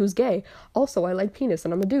gay guy who's gay. Also, I like penis,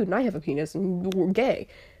 and I'm a dude, and I have a penis, and we're gay.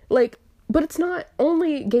 Like, but it's not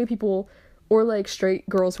only gay people or, like, straight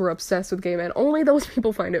girls who are obsessed with gay men. Only those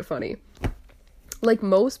people find it funny. Like,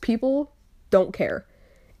 most people don't care.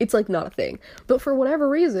 It's, like, not a thing. But for whatever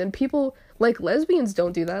reason, people, like, lesbians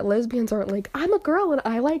don't do that. Lesbians aren't like, I'm a girl, and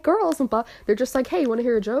I like girls, and blah. They're just like, hey, you want to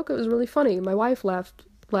hear a joke? It was really funny. My wife laughed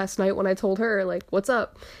last night when I told her, like, what's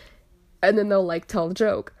up? And then they'll, like, tell the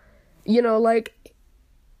joke, you know, like,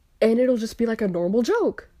 and it'll just be, like, a normal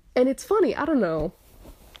joke, and it's funny, I don't know,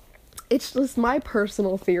 it's just my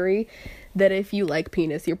personal theory that if you like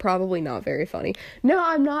penis, you're probably not very funny. No,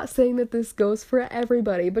 I'm not saying that this goes for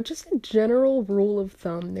everybody, but just a general rule of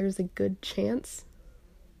thumb, there's a good chance,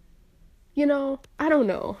 you know, I don't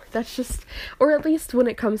know, that's just, or at least when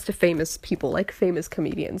it comes to famous people, like famous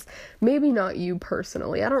comedians, maybe not you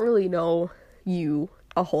personally, I don't really know you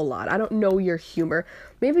a whole lot. I don't know your humor.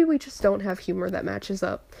 Maybe we just don't have humor that matches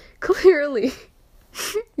up. Clearly,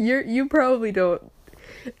 you probably don't.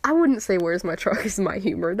 I wouldn't say where's my truck is my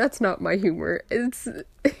humor. That's not my humor. It's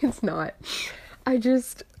not. I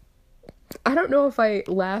don't know if I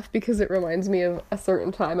laugh because it reminds me of a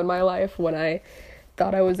certain time in my life when I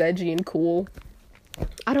thought I was edgy and cool.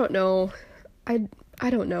 I don't know. I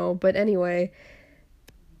don't know, but anyway,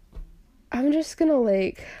 I'm just gonna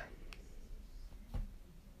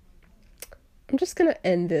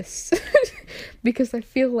end this because I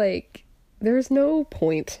feel like there's no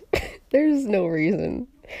point. There's no reason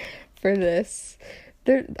for this.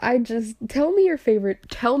 Tell me your favorite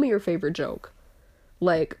joke.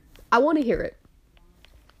 Like, I want to hear it.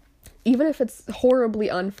 Even if it's horribly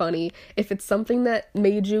unfunny, if it's something that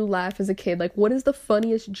made you laugh as a kid, like, what is the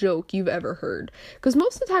funniest joke you've ever heard? Because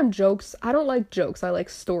most of the time I don't like jokes, I like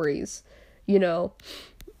stories, you know?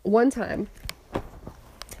 One time,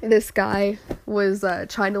 this guy was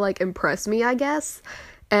trying to, like, impress me, I guess,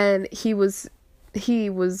 and he was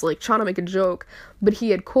like trying to make a joke, but he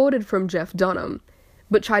had quoted from Jeff Dunham,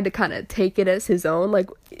 but tried to kind of take it as his own. Like,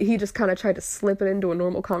 he just kind of tried to slip it into a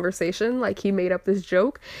normal conversation, like he made up this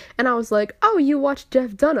joke, and I was like, oh, you watched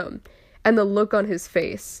Jeff Dunham? And the look on his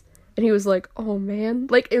face, and he was like, oh man,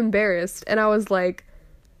 like, embarrassed, and I was like,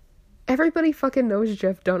 everybody fucking knows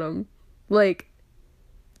Jeff Dunham, like,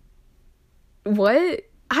 what?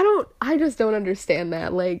 I just don't understand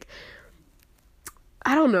that. Like,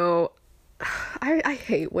 I don't know. I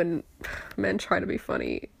hate when men try to be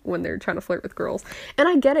funny when they're trying to flirt with girls. And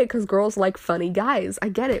I get it, because girls like funny guys. I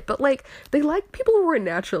get it. But, like, they like people who are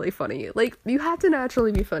naturally funny. Like, you have to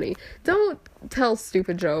naturally be funny. Don't tell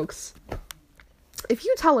stupid jokes. If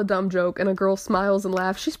you tell a dumb joke and a girl smiles and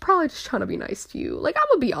laughs, she's probably just trying to be nice to you. Like, I'm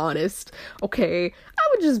gonna be honest, okay? I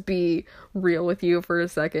would just be real with you for a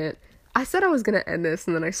second. I said I was gonna end this,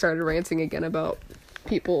 and then I started ranting again about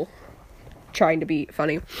people trying to be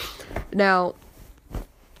funny. Now,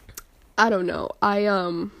 I don't know. I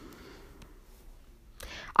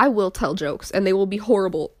will tell jokes, and they will be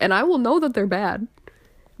horrible, and I will know that they're bad,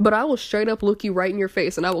 but I will straight up look you right in your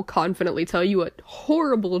face, and I will confidently tell you a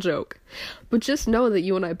horrible joke. But just know that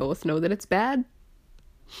you and I both know that it's bad.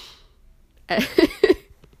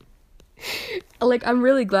 Like, I'm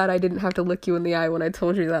really glad I didn't have to look you in the eye when I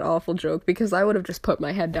told you that awful joke, because I would have just put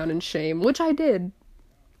my head down in shame, which I did,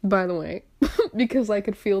 by the way, because I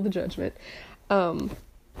could feel the judgment.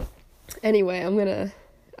 Anyway, I'm gonna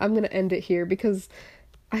end it here because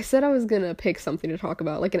I said I was gonna pick something to talk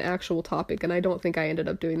about, like an actual topic, and I don't think I ended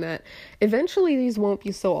up doing that. Eventually, these won't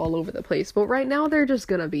be so all over the place, but right now they're just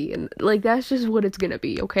gonna be, and like that's just what it's gonna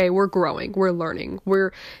be, okay? We're growing, we're learning,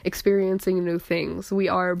 we're experiencing new things, we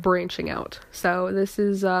are branching out. So this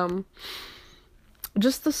is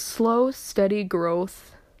just the slow, steady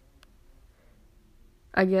growth,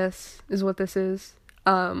 I guess, is what this is.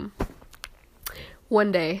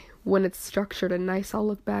 One day, when it's structured and nice, I'll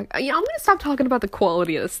look back. I'm gonna stop talking about the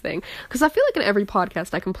quality of this thing, because I feel like in every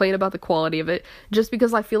podcast I complain about the quality of it, just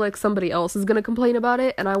because I feel like somebody else is gonna complain about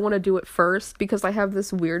it, and I want to do it first, because I have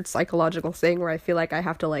this weird psychological thing where I feel like I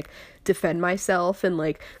have to, like, defend myself and,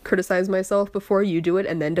 like, criticize myself before you do it,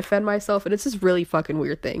 and then defend myself, and it's this really fucking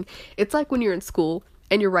weird thing. It's like when you're in school,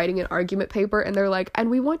 and you're writing an argument paper, and they're like, and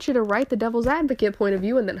we want you to write the devil's advocate point of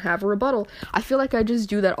view and then have a rebuttal. I feel like I just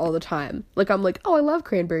do that all the time. Like, I'm like, oh, I love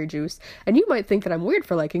cranberry juice. And you might think that I'm weird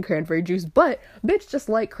for liking cranberry juice, but bitch, just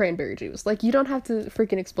like cranberry juice. Like, you don't have to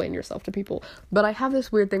freaking explain yourself to people. But I have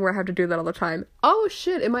this weird thing where I have to do that all the time. Oh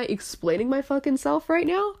shit, am I explaining my fucking self right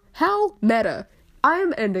now? How meta. I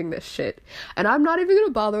am ending this shit, and I'm not even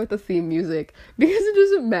gonna bother with the theme music, because it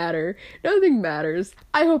doesn't matter. Nothing matters.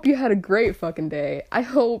 I hope you had a great fucking day. I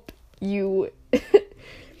hope you,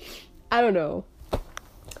 I don't know.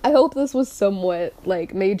 I hope this was somewhat,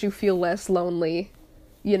 like, made you feel less lonely,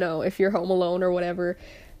 you know, if you're home alone or whatever.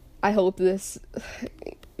 I hope this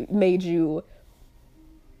made you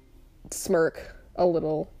smirk a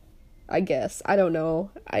little, I guess. I don't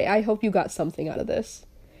know. I hope you got something out of this.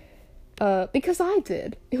 Because I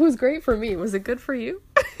did. It was great for me. Was it good for you?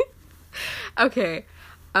 Okay.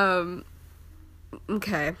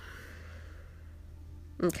 Okay.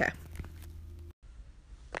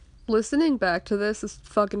 Listening back to this is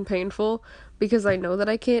fucking painful, because I know that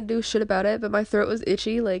I can't do shit about it, but my throat was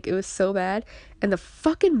itchy, like, it was so bad, and the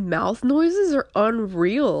fucking mouth noises are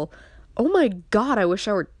unreal. Oh my god, I wish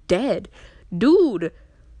I were dead. Dude.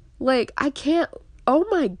 Like, I can't, oh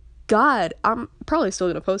my god, I'm probably still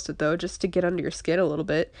gonna post it though, just to get under your skin a little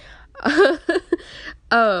bit.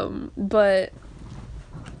 But,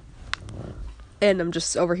 and I'm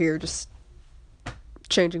just over here just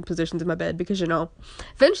changing positions in my bed, because, you know,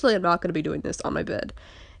 eventually I'm not gonna be doing this on my bed.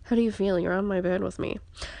 How do you feel? You're on my bed with me.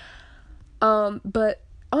 But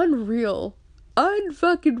unreal.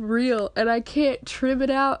 Unfucking real, and I can't trim it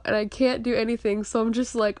out, and I can't do anything, so I'm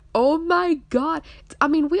just like, oh my god. I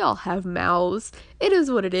mean, we all have mouths. It is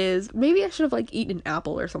what it is. Maybe I should have, like, eaten an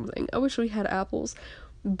apple or something. I wish we had apples.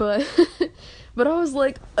 But, but I was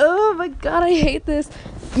like, oh my god, I hate this.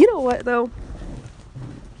 You know what, though?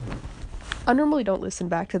 I normally don't listen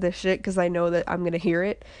back to this shit, because I know that I'm gonna hear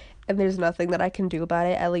it, and there's nothing that I can do about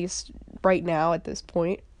it, at least right now, at this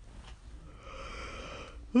point.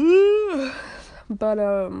 But,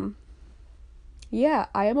 yeah,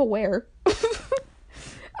 I am aware.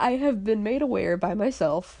 I have been made aware by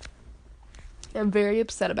myself. I'm very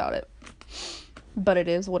upset about it. But it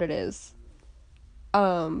is what it is.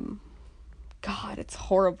 God, it's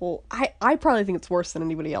horrible. I probably think it's worse than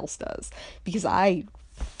anybody else does, because I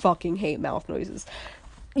fucking hate mouth noises.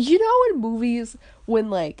 You know, in movies, when,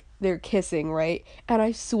 like, they're kissing, right? And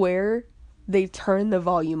I swear they turn the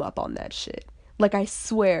volume up on that shit. Like, I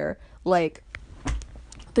swear, like,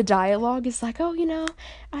 the dialogue is like, oh, you know,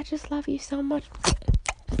 I just love you so much.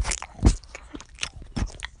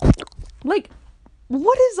 Like,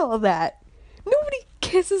 what is all that? Nobody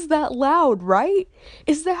kisses that loud, right?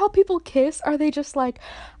 Is that how people kiss? Are they just like,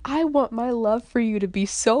 I want my love for you to be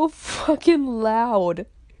so fucking loud?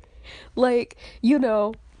 Like, you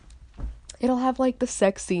know, it'll have, like, the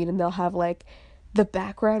sex scene, and they'll have, like, the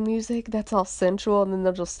background music that's all sensual, and then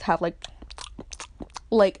they'll just have,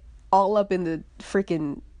 like, all up in the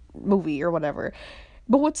freaking movie or whatever.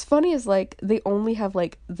 But what's funny is, like, they only have,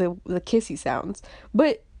 like, the kissy sounds,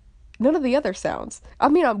 but none of the other sounds. I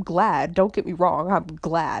mean, I'm glad, don't get me wrong, I'm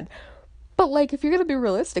glad. But, like, if you're gonna be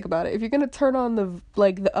realistic about it, if you're gonna turn on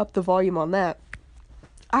up the volume on that,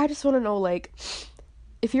 I just want to know, like,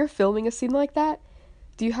 if you're filming a scene like that,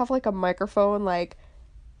 do you have, like, a microphone, like,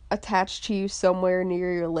 attached to you somewhere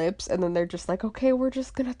near your lips, and then they're just like, okay, we're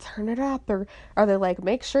just gonna turn it up? Or are they like,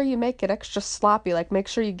 make sure you make it extra sloppy, like, make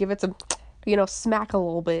sure you give it some, you know, smack a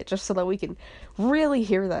little bit, just so that we can really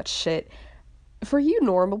hear that shit? For you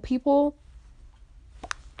normal people,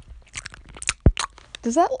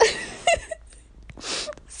 does that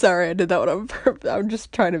sorry, I did that one. I'm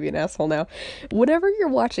just trying to be an asshole now. Whenever you're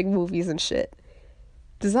watching movies and shit,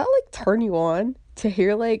 does that, like, turn you on to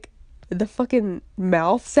hear, like, the fucking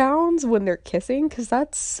mouth sounds when they're kissing? Because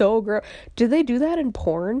that's so gross. Do they do that in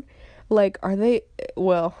porn? Like, are they,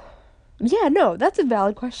 well, yeah, no, that's a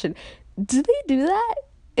valid question. Do they do that?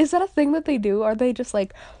 Is that a thing that they do? Are they just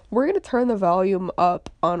like, we're gonna turn the volume up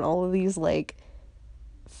on all of these, like,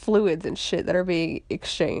 fluids and shit that are being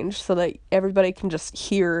exchanged so that everybody can just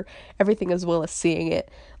hear everything as well as seeing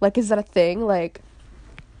it? Like, is that a thing? Like,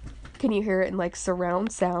 can you hear it in, like,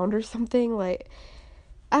 surround sound or something? Like,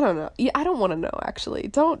 I don't know. Yeah, I don't want to know, actually.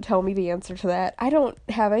 Don't tell me the answer to that. I don't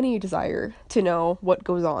have any desire to know what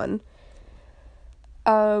goes on.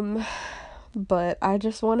 But I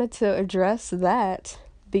just wanted to address that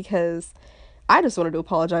because I just wanted to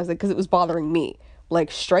apologize because it was bothering me.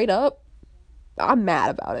 Like, straight up, I'm mad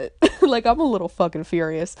about it. Like, I'm a little fucking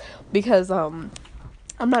furious because, I'm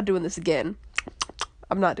not doing this again.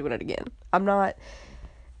 I'm not doing it again.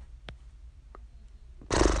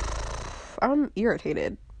 I'm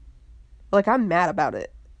irritated. Like, I'm mad about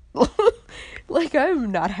it. Like,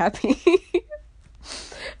 I'm not happy.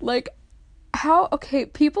 Like, okay,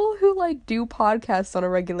 people who, like, do podcasts on a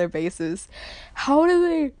regular basis, how do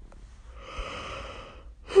they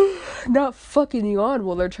not fucking you on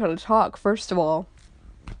while they're trying to talk, first of all?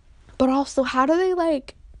 But also, how do they,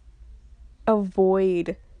 like,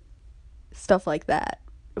 avoid stuff like that?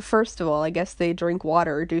 First of all, I guess they drink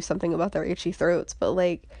water or do something about their itchy throats, but,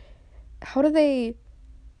 like, how do they...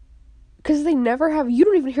 Because they never have... You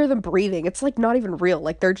don't even hear them breathing. It's, like, not even real.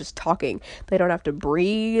 Like, they're just talking. They don't have to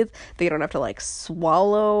breathe. They don't have to, like,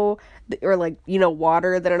 swallow. Or, like, you know,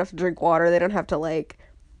 water. They don't have to drink water. They don't have to, like,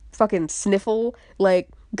 fucking sniffle. Like,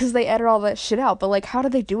 because they edit all that shit out. But, like, how do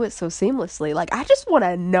they do it so seamlessly? Like, I just want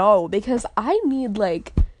to know. Because I need,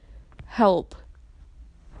 like, help.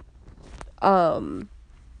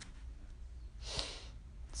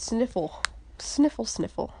 Sniffle.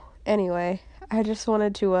 Sniffle. Anyway, I just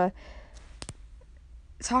wanted to,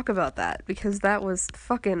 talk about that because that was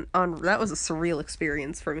that was a surreal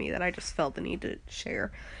experience for me that I just felt the need to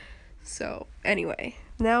share. So anyway,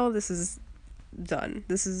 now this is done.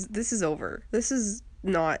 This is over. This is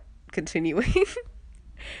not continuing.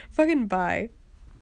 Fucking bye.